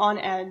annoyed and like on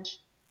edge,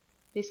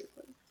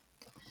 basically.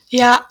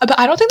 Yeah, but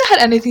I don't think that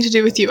had anything to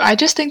do with you. I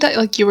just think that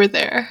like you were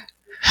there.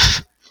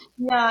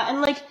 Yeah,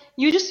 and like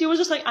you were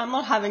just like I'm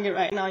not having it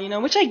right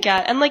now, which I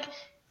get. And like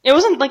it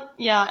wasn't like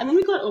yeah, and then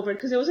we got over it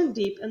because it wasn't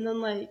deep and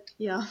then like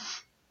yeah.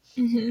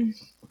 Hmm.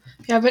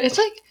 Yeah, but it's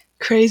like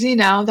crazy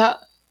now that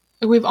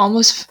we've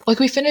almost like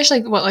we finished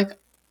like what like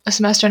a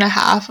semester and a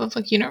half of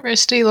like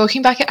university.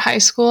 Looking back at high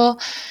school,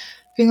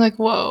 being like,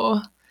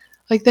 whoa,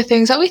 like the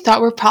things that we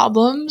thought were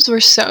problems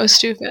were so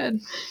stupid.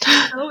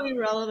 So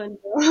irrelevant.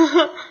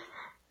 Bro.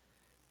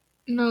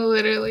 No,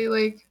 literally,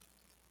 like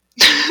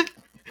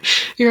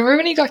you remember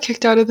when he got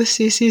kicked out of the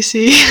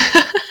CCC?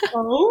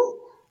 Oh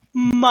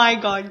my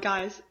god,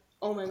 guys.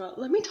 Oh my god.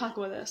 Let me talk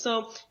about this.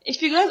 So,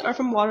 if you guys are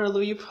from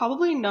Waterloo, you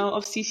probably know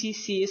of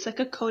CCC. It's like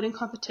a coding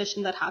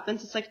competition that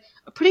happens. It's like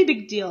a pretty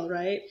big deal,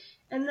 right?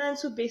 And then,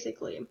 so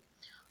basically,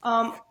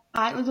 the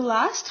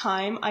last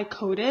time I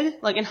coded,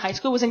 like in high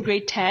school, was in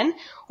grade 10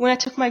 when I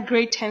took my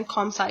grade 10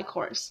 comp sci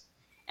course.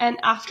 And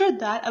after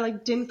that, I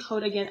like didn't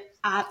code again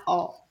at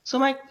all. So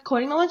my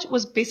coding knowledge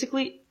was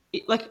basically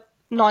like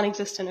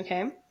non-existent,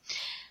 okay?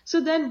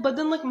 But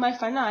then, like, my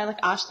friend and I,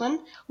 like, Ashlyn,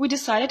 we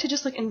decided to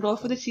just, like, enroll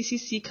for the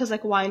CCC because,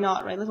 like, why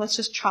not, right? Like, let's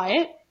just try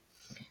it.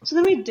 So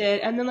then we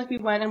did, and then, like, we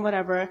went and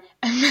whatever.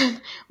 And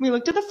then we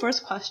looked at the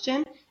first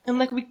question, and,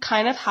 like, we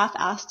kind of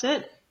half-assed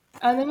it.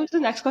 And then we went to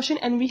the next question,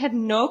 and we had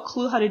no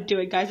clue how to do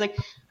it, guys. Like,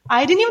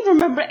 I didn't even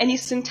remember any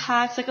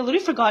syntax. Like, I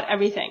literally forgot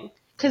everything.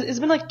 Because it's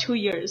been, like, 2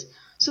 years.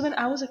 So then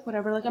I was like,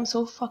 whatever, like, I'm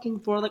so fucking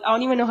bored. Like, I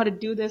don't even know how to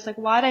do this. Like,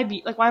 why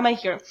am I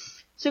here?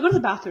 So I go to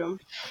the bathroom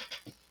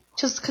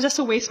just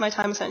to waste my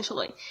time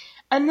essentially.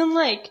 And then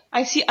like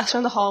I see Esther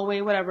in the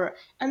hallway, whatever.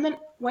 And then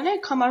when I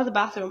come out of the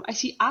bathroom, I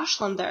see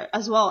Ashlyn there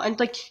as well. And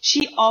like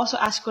she also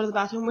asked to go to the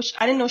bathroom, which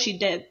I didn't know she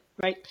did,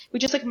 right? We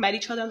just like met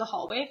each other in the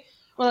hallway.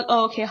 We're like,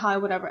 oh okay, hi,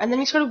 whatever. And then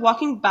we started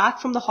walking back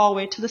from the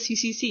hallway to the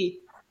CCC.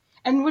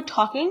 And we were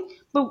talking,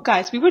 but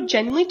guys, we were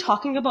genuinely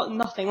talking about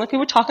nothing. Like we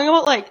were talking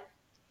about like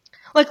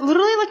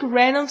literally like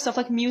random stuff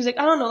like music,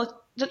 I don't know, like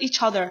just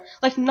each other.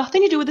 Like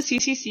nothing to do with the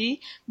CCC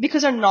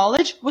because our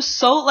knowledge was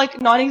so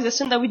like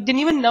non-existent that we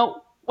didn't even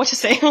know what to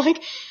say.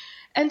 Like,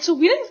 and so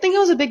we didn't think it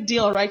was a big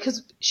deal, right?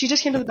 Because she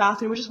just came to the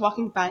bathroom, we're just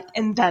walking back,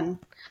 and then,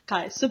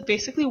 guys, so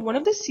basically one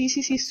of the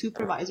CCC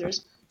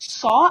supervisors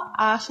saw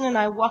Ashlyn and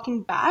I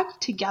walking back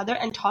together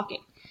and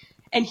talking,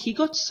 and he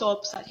got so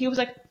upset. He was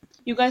like,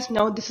 you guys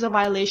know this is a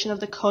violation of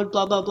the code,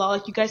 blah, blah, blah.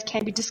 Like, you guys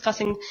can't be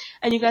discussing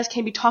and you guys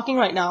can't be talking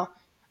right now.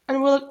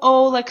 And we're like,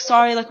 oh, like,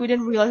 sorry, like, we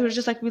didn't realize. We were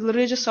just like, we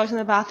literally just saw us in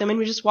the bathroom and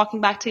we were just walking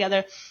back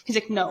together. He's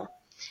like, no.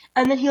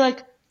 And then he,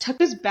 like,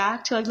 took us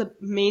back to, like, the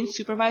main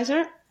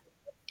supervisor.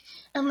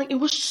 And, like, it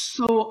was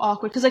so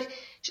awkward. Cause, like,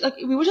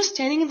 we were just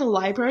standing in the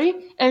library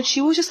and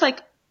she was just,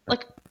 like,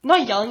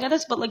 not yelling at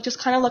us, but, like, just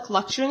kind of, like,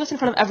 lecturing us in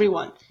front of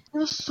everyone. It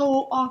was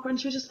so awkward. And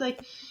she was just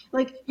like,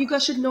 you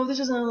guys should know this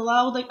isn't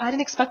allowed. Like, I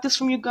didn't expect this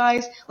from you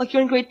guys. Like,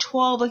 you're in grade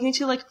 12. Like, you need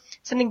to, like,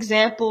 set an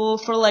example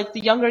for, like, the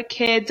younger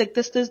kids. Like,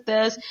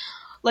 this.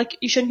 like,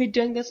 you shouldn't be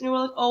doing this. And we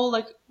were like, oh,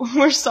 like,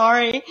 we're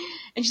sorry.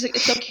 And she's like,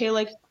 it's okay,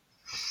 like,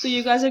 so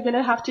you guys are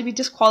gonna have to be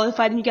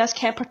disqualified and you guys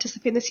can't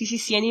participate in the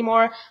CCC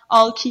anymore.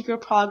 I'll keep your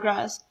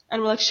progress.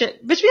 And we're like,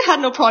 shit, bitch, we had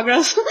no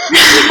progress.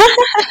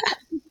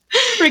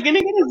 We're gonna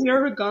get a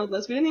 0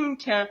 regardless. We didn't even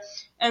care.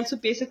 And so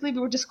basically we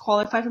were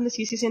disqualified from the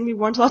CCC and we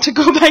weren't allowed to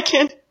go back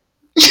in.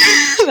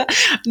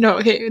 No,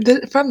 okay.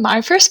 From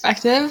my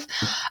perspective,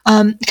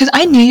 because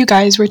I knew you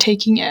guys were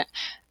taking it,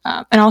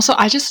 and also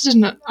I just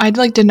didn't.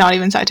 Did not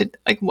even decide to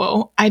like.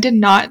 Whoa, I did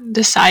not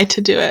decide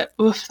to do it.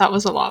 Oof, that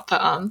was a lot.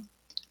 But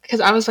because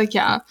I was like,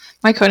 yeah,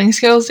 my coding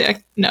skills, yeah,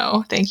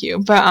 no, thank you.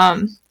 But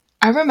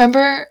I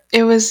remember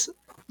it was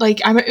like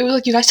it was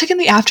like you guys took it in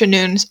the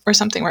afternoons or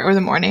something, right, or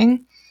the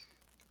morning.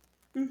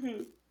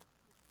 Mm-hmm.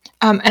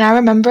 And I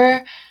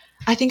remember,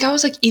 I think I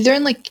was like either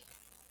in like,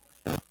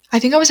 I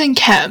think I was in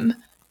chem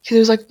because it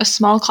was like a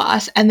small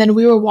class, and then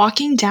we were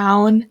walking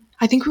down.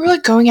 I think we were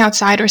like going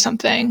outside or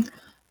something,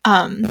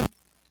 or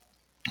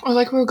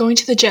like we were going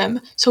to the gym.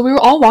 So we were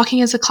all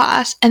walking as a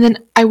class, and then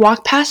I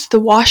walked past the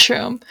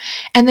washroom,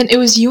 and then it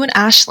was you and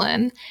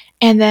Ashlyn,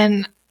 and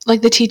then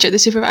like the teacher, the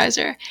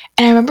supervisor,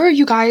 and I remember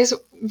you guys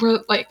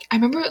were like, I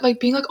remember like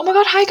being like, oh my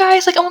god, hi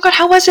guys, like oh my god,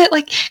 how was it?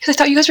 Like, because I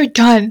thought you guys were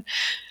done.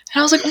 And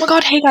I was like, oh my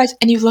god, hey guys.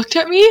 And you looked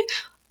at me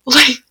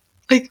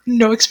like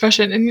no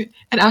expression.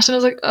 And Ashton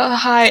was like,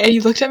 hi. And you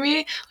looked at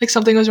me like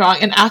something was wrong.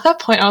 And at that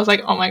point, I was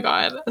like, oh my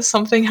god,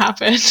 something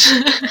happened.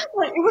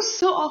 Like, it was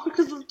so awkward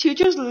because the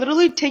teacher was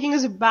literally taking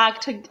us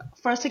back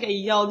for us to get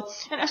yelled.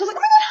 And Ashton was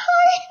like, oh my god,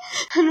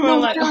 hi. And we were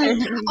like,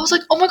 okay. I was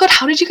like, oh my god,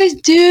 how did you guys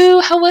do?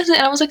 How was it?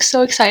 And I was like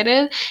so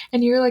excited.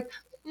 And you were like,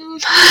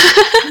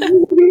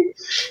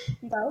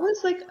 That was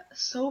like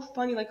so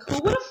funny. Like, who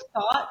would have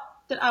thought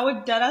that I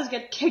would deadass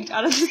get kicked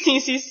out of the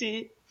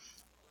CCC?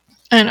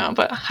 I know,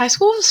 but high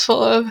school was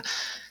full of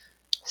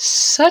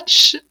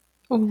such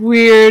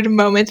weird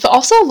moments, but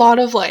also a lot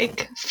of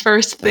like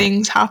first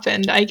things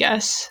happened, I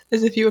guess,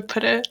 as if you would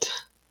put it.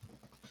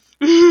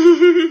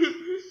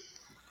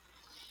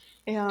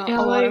 Yeah, Yeah,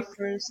 a lot like, of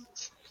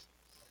firsts.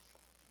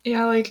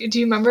 yeah, like, do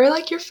you remember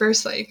like your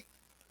first like,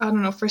 I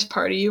don't know, first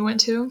party you went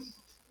to?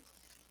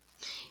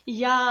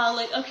 Yeah,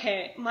 like,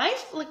 okay,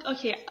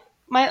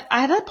 I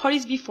had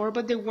parties before,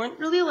 but they weren't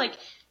really like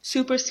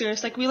super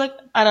serious. Like, we like,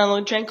 I don't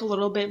know, drank a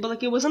little bit, but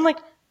like it wasn't like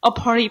a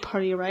party,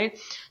 right?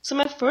 So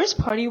my first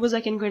party was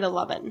like in grade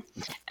 11,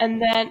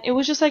 and then it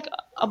was just like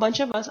a bunch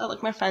of us at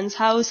like my friend's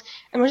house,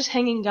 and we're just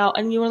hanging out,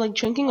 and we were like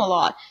drinking a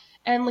lot.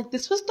 And like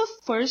this was the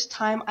first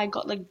time I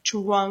got like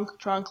drunk.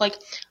 Like,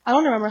 I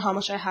don't remember how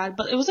much I had,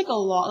 but it was like a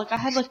lot. Like, I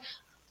had like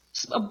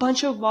a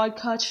bunch of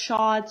vodka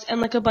shots and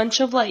like a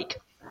bunch of like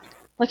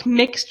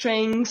mixed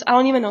drinks. I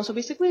don't even know. So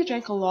basically I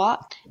drank a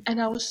lot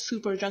and I was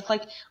super drunk.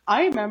 Like,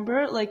 I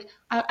remember like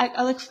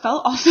I like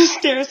fell off the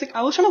stairs. Like,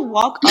 I was trying to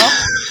walk up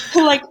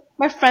to like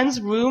my friend's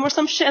room or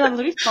some shit, and I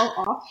literally fell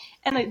off,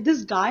 and like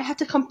this guy had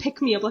to come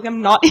pick me up. Like,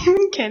 I'm not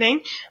even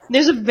kidding.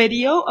 There's a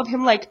video of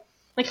him like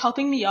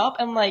helping me up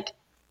and like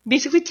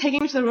basically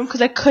taking me to the room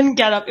because I couldn't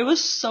get up. It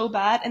was so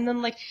bad. And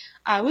then like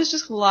I was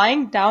just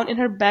lying down in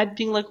her bed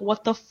being like,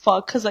 what the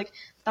fuck? Because like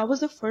that was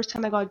the first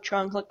time I got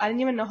drunk. Like, I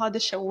didn't even know how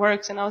this shit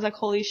works, and I was like,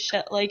 holy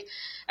shit, like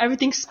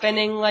everything's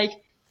spinning, like,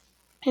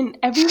 and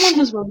everyone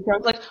was really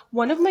drunk. Like,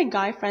 one of my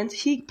guy friends,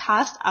 he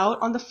passed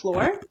out on the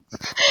floor,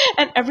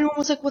 and everyone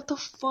was like, what the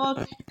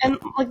fuck? And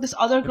like this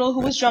other girl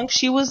who was drunk,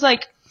 she was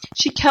like,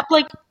 she kept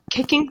like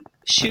kicking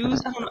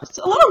shoes. I don't know.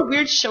 So a lot of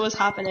weird shit was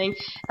happening.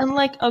 And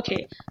like,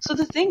 okay, so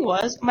the thing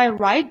was, my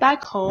ride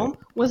back home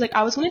was like,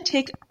 I was gonna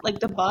take like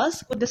the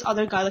bus with this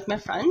other guy, like my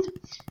friend, and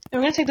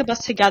we're gonna take the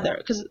bus together,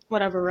 because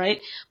whatever, right?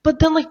 But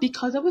then like,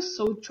 because I was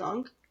so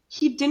drunk,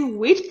 he didn't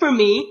wait for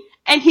me,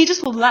 and he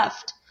just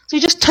left. So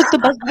he just took the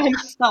bus by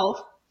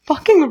himself.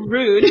 Fucking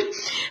rude.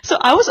 So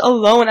I was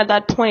alone at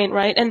that point,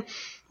 right?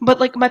 But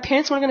like my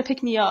parents weren't gonna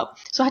pick me up,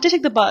 so I had to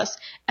take the bus.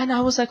 And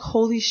I was like,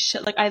 holy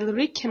shit, like I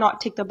literally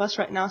cannot take the bus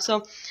right now.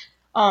 So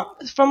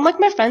from like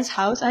my friend's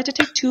house, I had to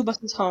take 2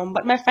 buses home.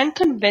 But my friend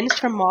convinced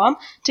her mom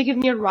to give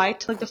me a ride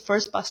to like the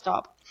first bus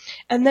stop.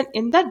 And then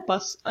in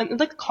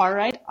the car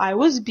ride, I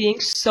was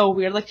being so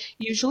weird. Like,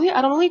 usually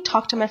I don't really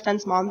talk to my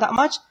friend's mom that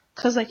much,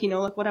 cause like, you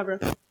know, like whatever.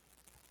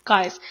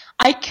 Guys,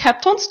 I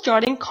kept on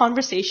starting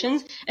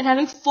conversations and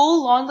having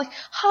full on like,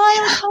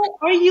 hi, like,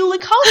 how are you?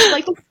 Like, how's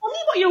like, tell me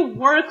about your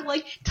work.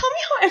 Like, tell me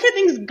how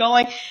everything's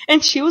going.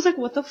 And she was like,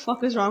 what the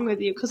fuck is wrong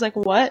with you? Cause like,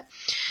 what?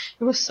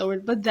 It was so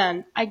weird. But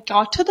then I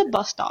got to the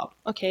bus stop,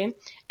 okay?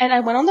 And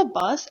I went on the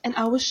bus and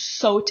I was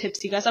so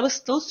tipsy, guys. I was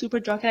still super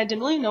drunk and I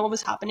didn't really know what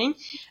was happening.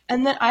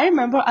 And then I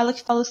remember I like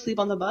fell asleep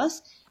on the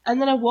bus, and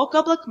then I woke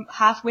up like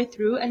halfway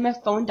through and my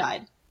phone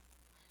died.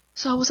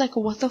 So I was like,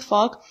 what the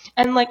fuck?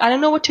 And like, I don't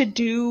know what to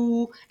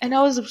do. And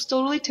I was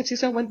still really tipsy,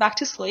 so I went back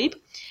to sleep.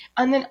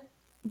 And then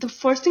the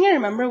first thing I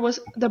remember was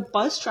the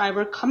bus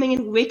driver coming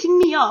and waking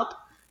me up,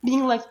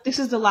 being like, this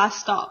is the last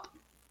stop.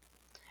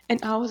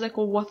 And I was like,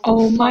 well, what the fuck?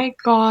 Oh my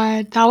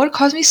god, that would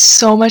cause me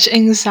so much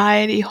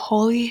anxiety.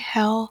 Holy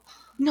hell.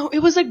 No, it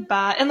was like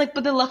bad. And like,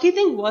 but the lucky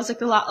thing was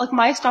like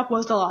my stop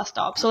was the last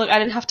stop. So like, I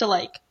didn't have to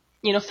like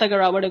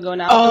figure out where to go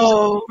now.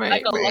 Oh, I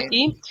right, got right.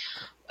 lucky.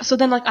 So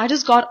then like I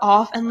just got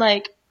off and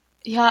like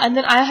yeah, and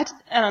then I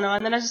don't know,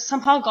 and then I just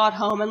somehow got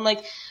home and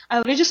like I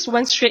literally just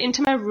went straight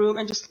into my room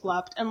and just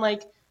slept and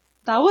like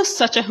that was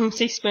such a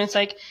homestay experience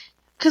like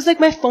cuz like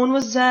my phone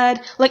was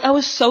dead, like I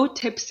was so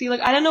tipsy,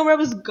 like I didn't know where I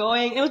was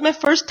going. It was my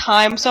first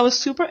time, so I was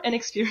super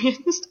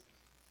inexperienced.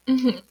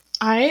 Hmm.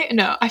 I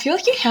know. I feel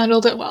like you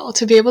handled it well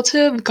to be able to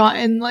have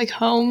gotten like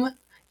home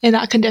in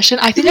that condition.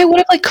 I think I would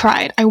have like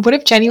cried. I would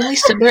have genuinely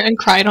stood there and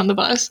cried on the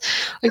bus.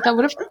 Like that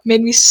would have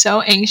made me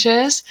so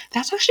anxious.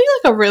 That's actually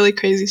like a really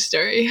crazy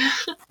story.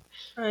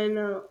 I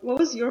know. What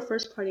was your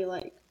first party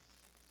like?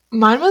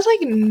 Mine was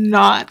like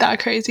not that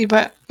crazy,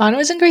 but mine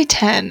was in grade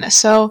 10.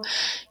 So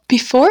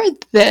before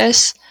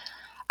this,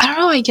 I don't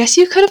know, I guess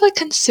you could have like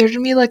considered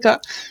me like a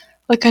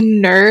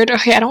nerd.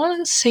 Okay, I don't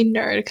want to say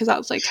nerd because that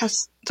was like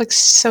has it's like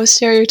so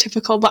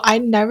stereotypical, but I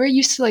never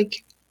used to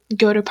like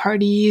go to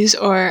parties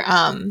or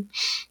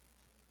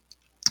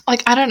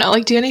like I don't know,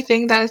 like do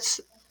anything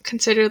that's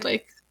considered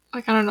like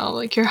I don't know,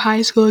 like your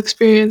high school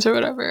experience or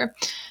whatever.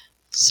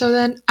 So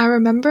then I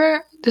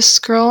remember this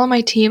girl on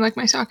my team, like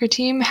my soccer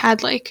team,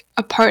 had like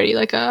a party,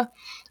 like I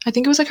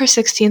think it was like her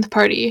 16th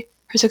party,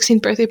 her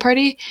 16th birthday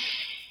party,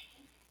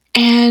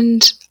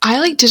 and I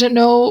like didn't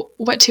know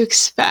what to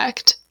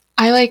expect.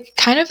 I like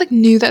kind of like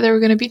knew that there were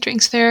gonna be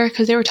drinks there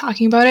because they were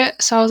talking about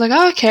it. So I was like,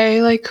 oh,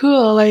 okay, like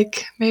cool,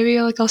 like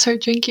maybe like I'll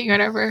start drinking or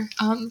whatever.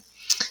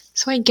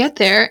 So I get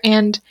there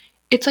and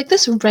it's like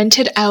this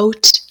rented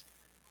out.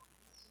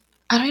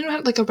 I don't even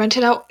know, like a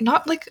rented out,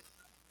 not like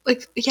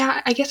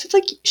yeah. I guess it's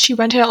like she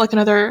rented out like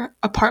another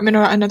apartment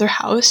or another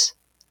house.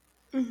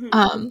 Mhm.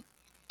 Um,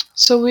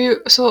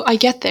 so I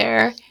get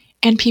there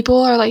and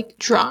people are like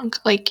drunk,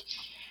 like.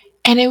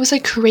 And it was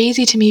like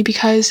crazy to me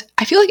because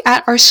I feel like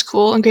at our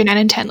school in grade 9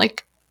 and 10,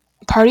 like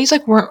parties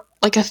like weren't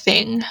like a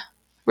thing,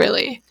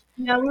 really.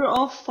 Yeah, we were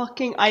all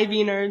fucking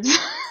Ivy nerds.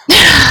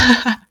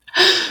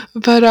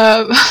 but but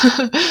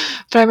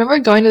I remember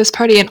going to this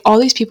party and all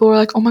these people were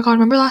like, "Oh my god,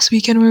 remember last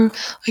weekend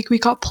we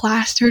got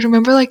plastered?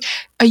 Remember like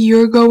a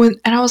year ago and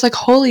I was like,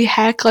 "Holy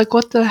heck, like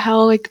what the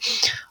hell? Like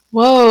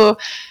whoa."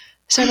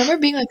 So I remember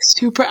being like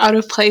super out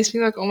of place,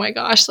 being like, "Oh my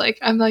gosh, like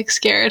I'm like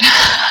scared."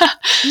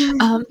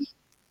 um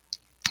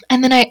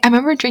and then I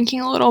remember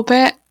drinking a little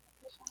bit,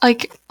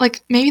 like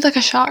maybe like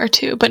a shot or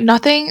two, but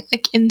nothing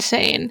like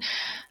insane.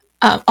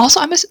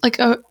 Also, I'm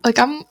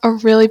a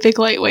really big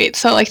lightweight,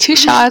 so like two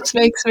shots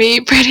makes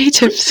me pretty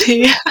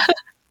tipsy.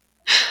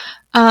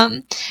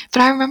 um,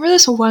 but I remember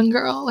this one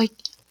girl, like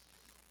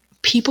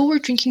people were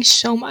drinking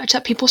so much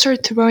that people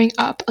started throwing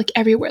up like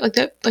everywhere. Like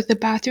the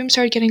bathroom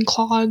started getting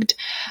clogged.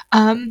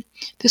 Um,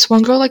 this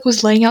one girl like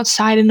was laying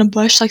outside in a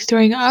bush like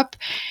throwing up,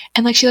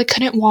 and like she like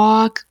couldn't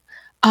walk.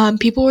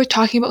 People were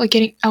talking about like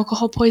getting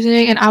alcohol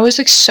poisoning, and I was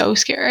like so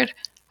scared.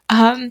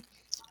 Um,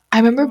 I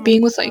remember Oh my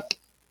being with like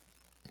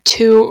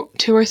two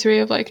or three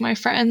of like my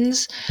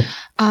friends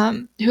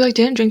who like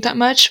didn't drink that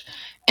much,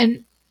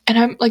 and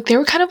I'm like they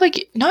were kind of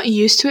like not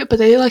used to it, but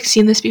they like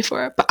seen this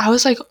before. But I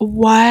was like,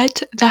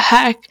 what the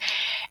heck?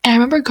 And I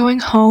remember going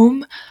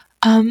home,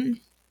 um,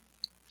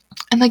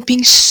 and like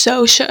being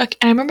so shook.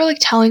 And I remember like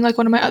telling like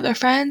one of my other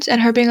friends, and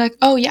her being like,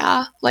 oh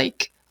yeah,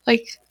 like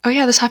oh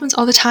yeah, this happens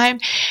all the time.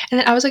 And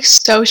then I was like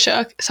so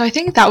shook. So I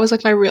think that was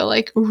like my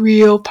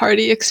real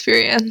party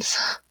experience.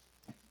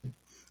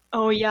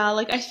 Oh yeah,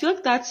 like I feel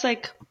like that's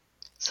like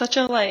such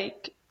a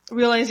like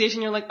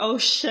realization. You're like, oh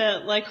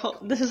shit, like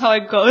this is how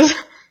it goes.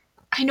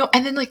 I know,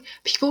 and then like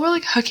people were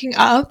like hooking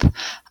up,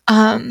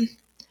 um,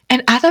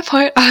 and at that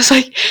point I was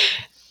like,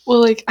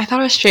 well, like I thought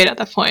I was straight at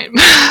that point.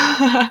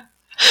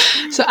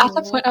 So at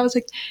that Oh. point I was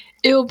like,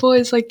 ew,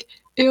 boys, like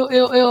ew,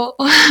 ew, ew,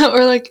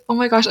 or like oh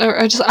my gosh,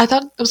 I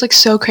thought it was like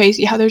so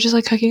crazy how they're just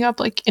like hooking up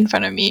like in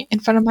front of me, in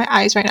front of my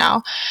eyes right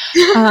now.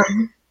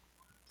 Um,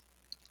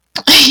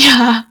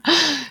 yeah.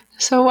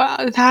 So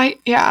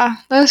that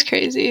was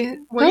crazy.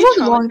 Were That you was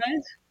a long,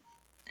 traumatized?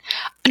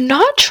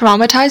 not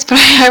traumatized, but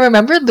I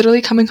remember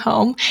literally coming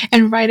home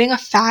and writing a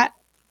fat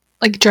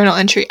like journal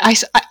entry. I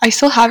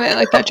still have it,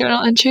 like that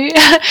journal entry,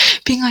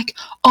 being like,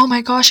 oh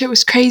my gosh, it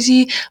was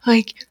crazy.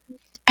 Like,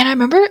 and I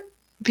remember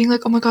being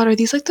like, oh my god, are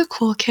these like the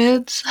cool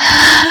kids?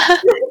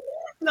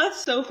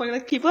 That's so funny.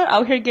 Like people are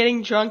out here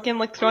getting drunk and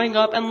like throwing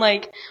up and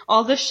like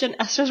all this shit.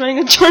 And Esther's writing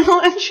a journal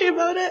entry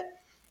about it.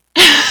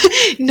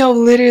 No,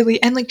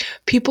 literally, and like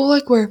people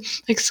like were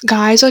like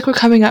guys like were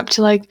coming up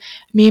to like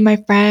me and my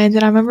friends,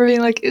 and I remember being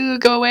like, ooh,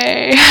 go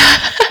away,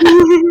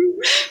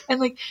 and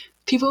like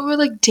people were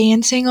like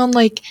dancing on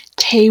like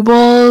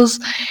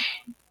tables,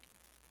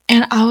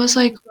 and I was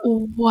like,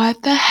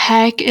 what the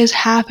heck is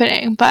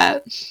happening?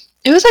 But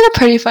it was like a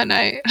pretty fun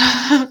night.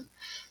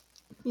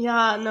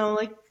 Yeah, no,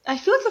 like I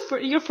feel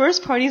like your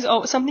first party is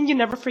something you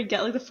never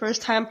forget. Like the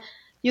first time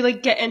you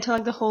like get into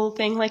like the whole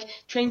thing, like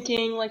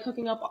drinking, like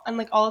hooking up, and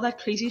like all of that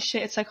crazy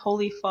shit. It's like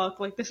holy fuck,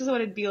 like this is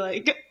what it'd be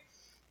like.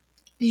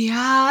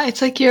 Yeah,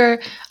 it's like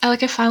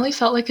I finally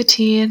felt like a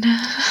teen.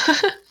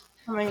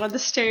 Oh my god, the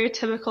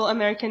stereotypical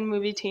American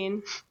movie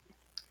teen.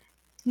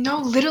 No,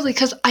 literally,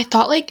 because I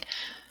thought like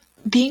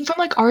being from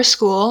like our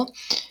school,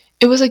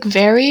 it was like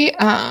very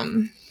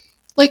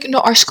like no,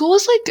 our school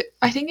was like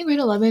I think in grade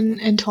 11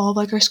 and 12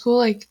 like our school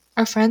like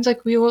our friends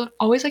like we would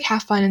always like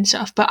have fun and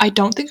stuff, but I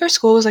don't think our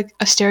school was like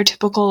a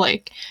stereotypical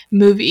like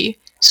movie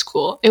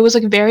school. It was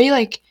like very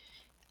like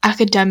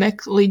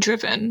academically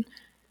driven.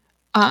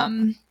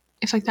 Um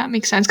if like that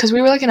makes sense because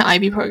we were like an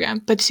IB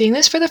program. But seeing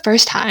this for the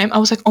first time, I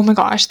was like, "Oh my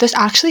gosh, this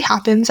actually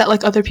happens at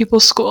like other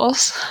people's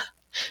schools."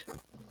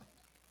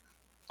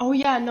 Oh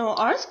yeah, no,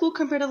 our school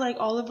compared to like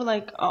all of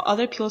like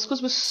other PO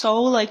schools was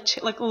so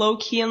like like low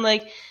key and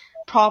like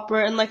proper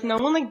and like no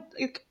one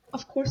like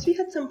of course we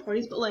had some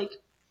parties but like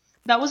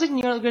that was like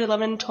near grade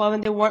 11 and 12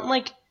 and they weren't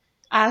like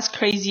as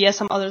crazy as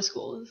some other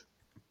schools.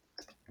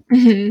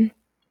 Mhm.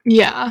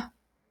 Yeah.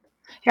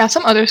 Yeah,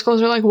 some other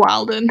schools are like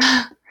wild and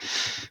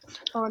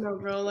Oh no,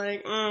 bro,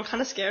 like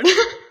kind of scared.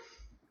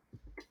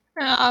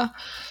 yeah.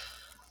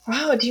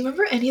 Wow, do you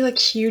remember any like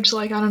huge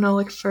like I don't know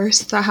like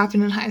firsts that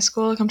happened in high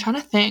school? Like I'm trying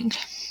to think.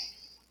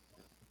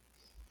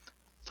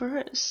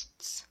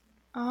 Firsts.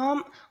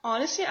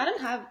 Honestly, I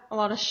didn't have a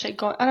lot of shit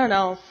going. I don't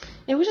know.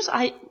 It was just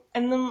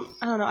and then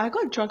I don't know. I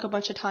got drunk a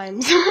bunch of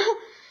times.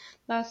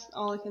 That's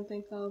all I can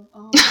think of.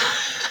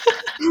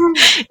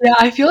 Yeah,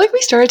 I feel like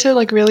we started to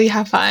like really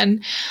have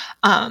fun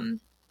um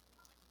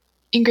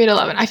in grade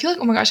 11. I feel like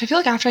oh my gosh, I feel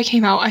like after I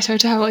came out, I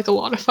started to have like a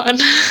lot of fun.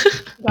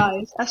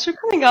 Guys, Esther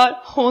coming out,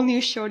 whole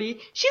new shorty.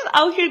 She's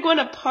out here going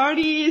to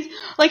parties,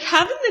 like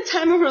having the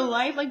time of her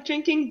life, like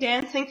drinking,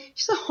 dancing.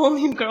 She's a whole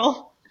new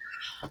girl.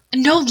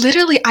 No,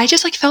 literally, I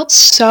just like felt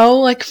so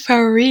like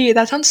free.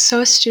 That sounds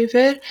so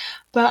stupid,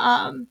 but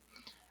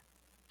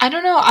I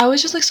don't know. I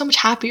was just like so much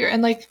happier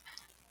and like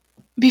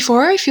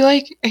before I feel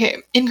like okay,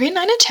 in grade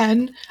 9 and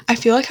 10, I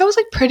feel like I was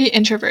like pretty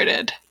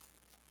introverted.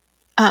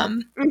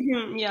 Um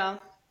Yeah.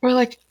 where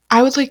like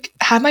I would like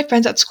have my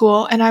friends at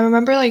school and I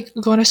remember like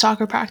going to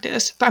soccer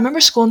practice. But I remember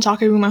school and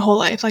soccer being my whole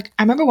life. Like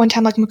I remember one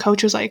time like my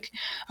coach was like,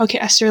 "Okay,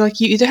 Esther, like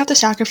you either have to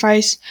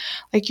sacrifice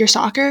like your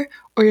soccer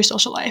or your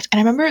social life." And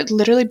I remember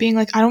literally being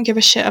like, "I don't give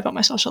a shit about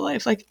my social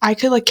life. Like I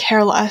could like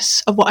care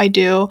less of what I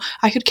do.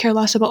 I could care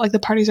less about like the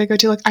parties I go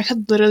to. Like I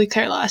could literally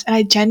care less." And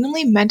I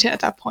genuinely meant it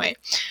at that point.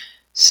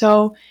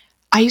 So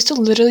I used to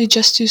literally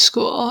just do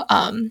school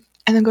and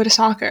then go to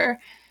soccer.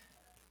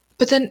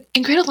 But then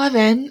in grade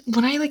 11,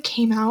 when I like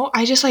came out,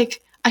 I just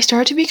like I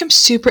started to become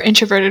super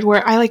introverted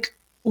where I like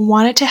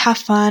wanted to have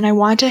fun. I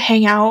wanted to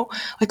hang out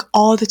like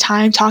all the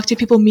time, talk to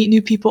people, meet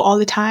new people all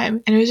the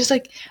time. And it was just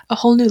like a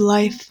whole new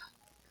life.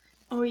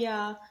 Oh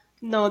yeah.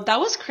 No, that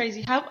was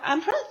crazy.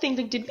 I'm trying to think,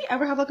 like, did we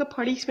ever have like a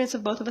party experience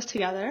of both of us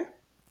together?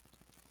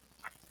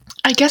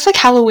 I guess like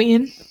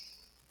Halloween.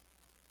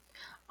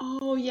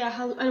 Oh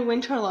yeah, and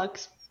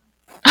Winterlux.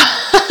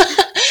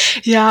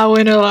 Yeah,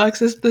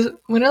 Winterlux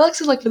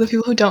is like for the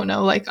people who don't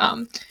know, like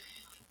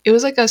it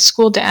was like a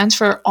school dance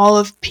for all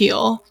of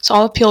Peel. So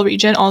all of Peel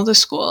region, all of the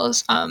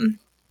schools.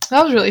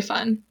 That was really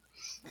fun.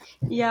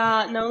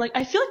 Yeah, no, like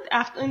I feel like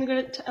after in the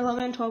grade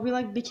 11 and 12, we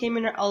like became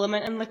in our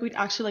element and like we'd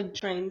actually like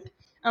drink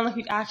and like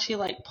we'd actually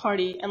like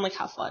party and like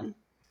have fun.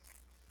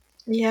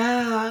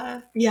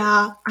 Yeah,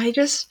 yeah. I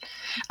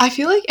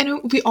feel like,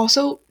 and we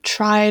also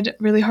tried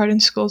really hard in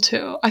school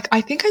too. Like,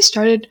 I think I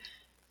started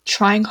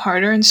trying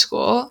harder in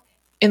school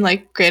in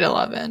like grade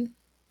 11.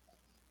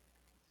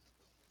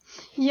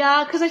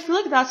 Yeah, because I feel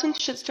like that's when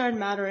shit started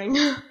mattering.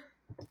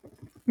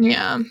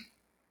 Yeah.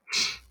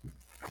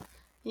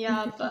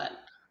 Yeah, but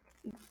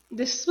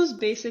this was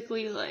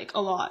basically like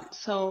a lot.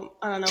 So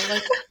I don't know,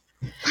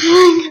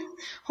 like,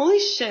 holy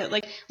shit!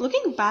 Like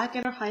looking back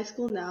at our high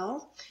school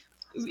now,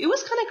 it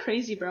was kind of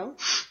crazy, bro.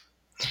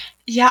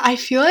 Yeah, I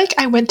feel like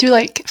I went through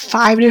like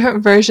five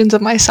different versions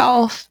of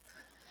myself.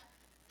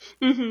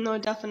 No,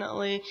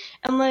 definitely.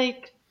 And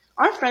like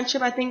our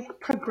friendship, I think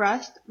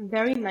progressed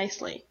very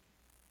nicely.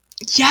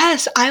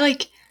 Yes,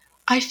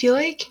 I feel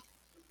like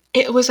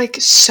it was like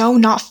so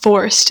not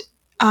forced.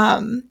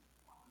 Um,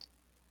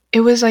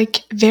 it was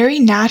like very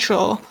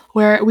natural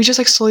where we just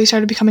like slowly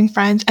started becoming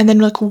friends. And then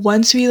like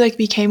once we like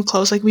became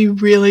close, like we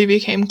really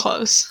became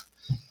close.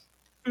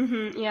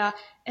 Yeah.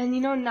 And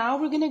now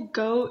we're gonna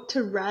go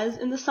to Res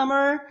in the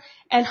summer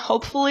and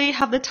hopefully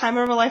have the time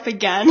of our life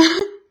again.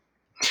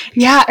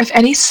 Yeah, if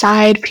any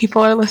side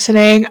people are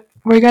listening,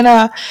 we're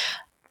gonna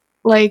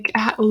like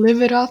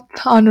live it up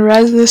on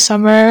Res this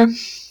summer.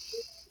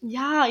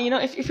 Yeah,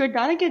 if you're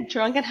down to get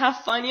drunk and have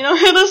fun, hit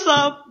us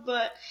up.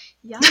 But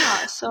yeah,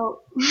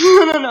 so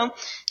I don't know.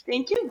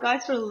 Thank you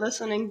guys for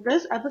listening.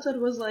 This episode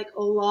was like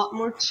a lot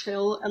more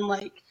chill and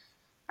like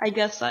I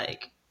guess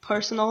like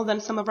personal than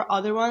some of our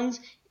other ones.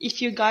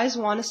 If you guys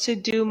want us to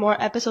do more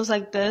episodes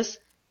like this,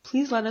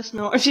 please let us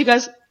know. Or if you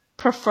guys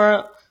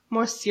prefer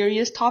more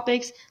serious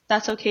topics,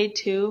 that's okay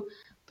too.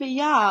 But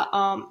yeah,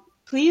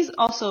 please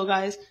also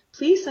guys,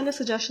 please send us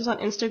suggestions on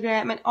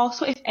Instagram and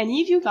also if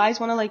any of you guys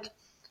want to like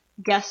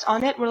guest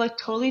on it, we're like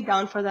totally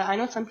down for that. I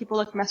know some people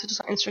like message us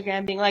on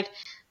Instagram being like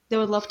they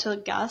would love to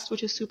guest,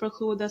 which is super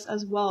cool with us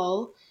as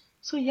well.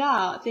 So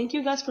yeah, thank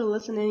you guys for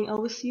listening. I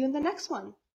will see you in the next one.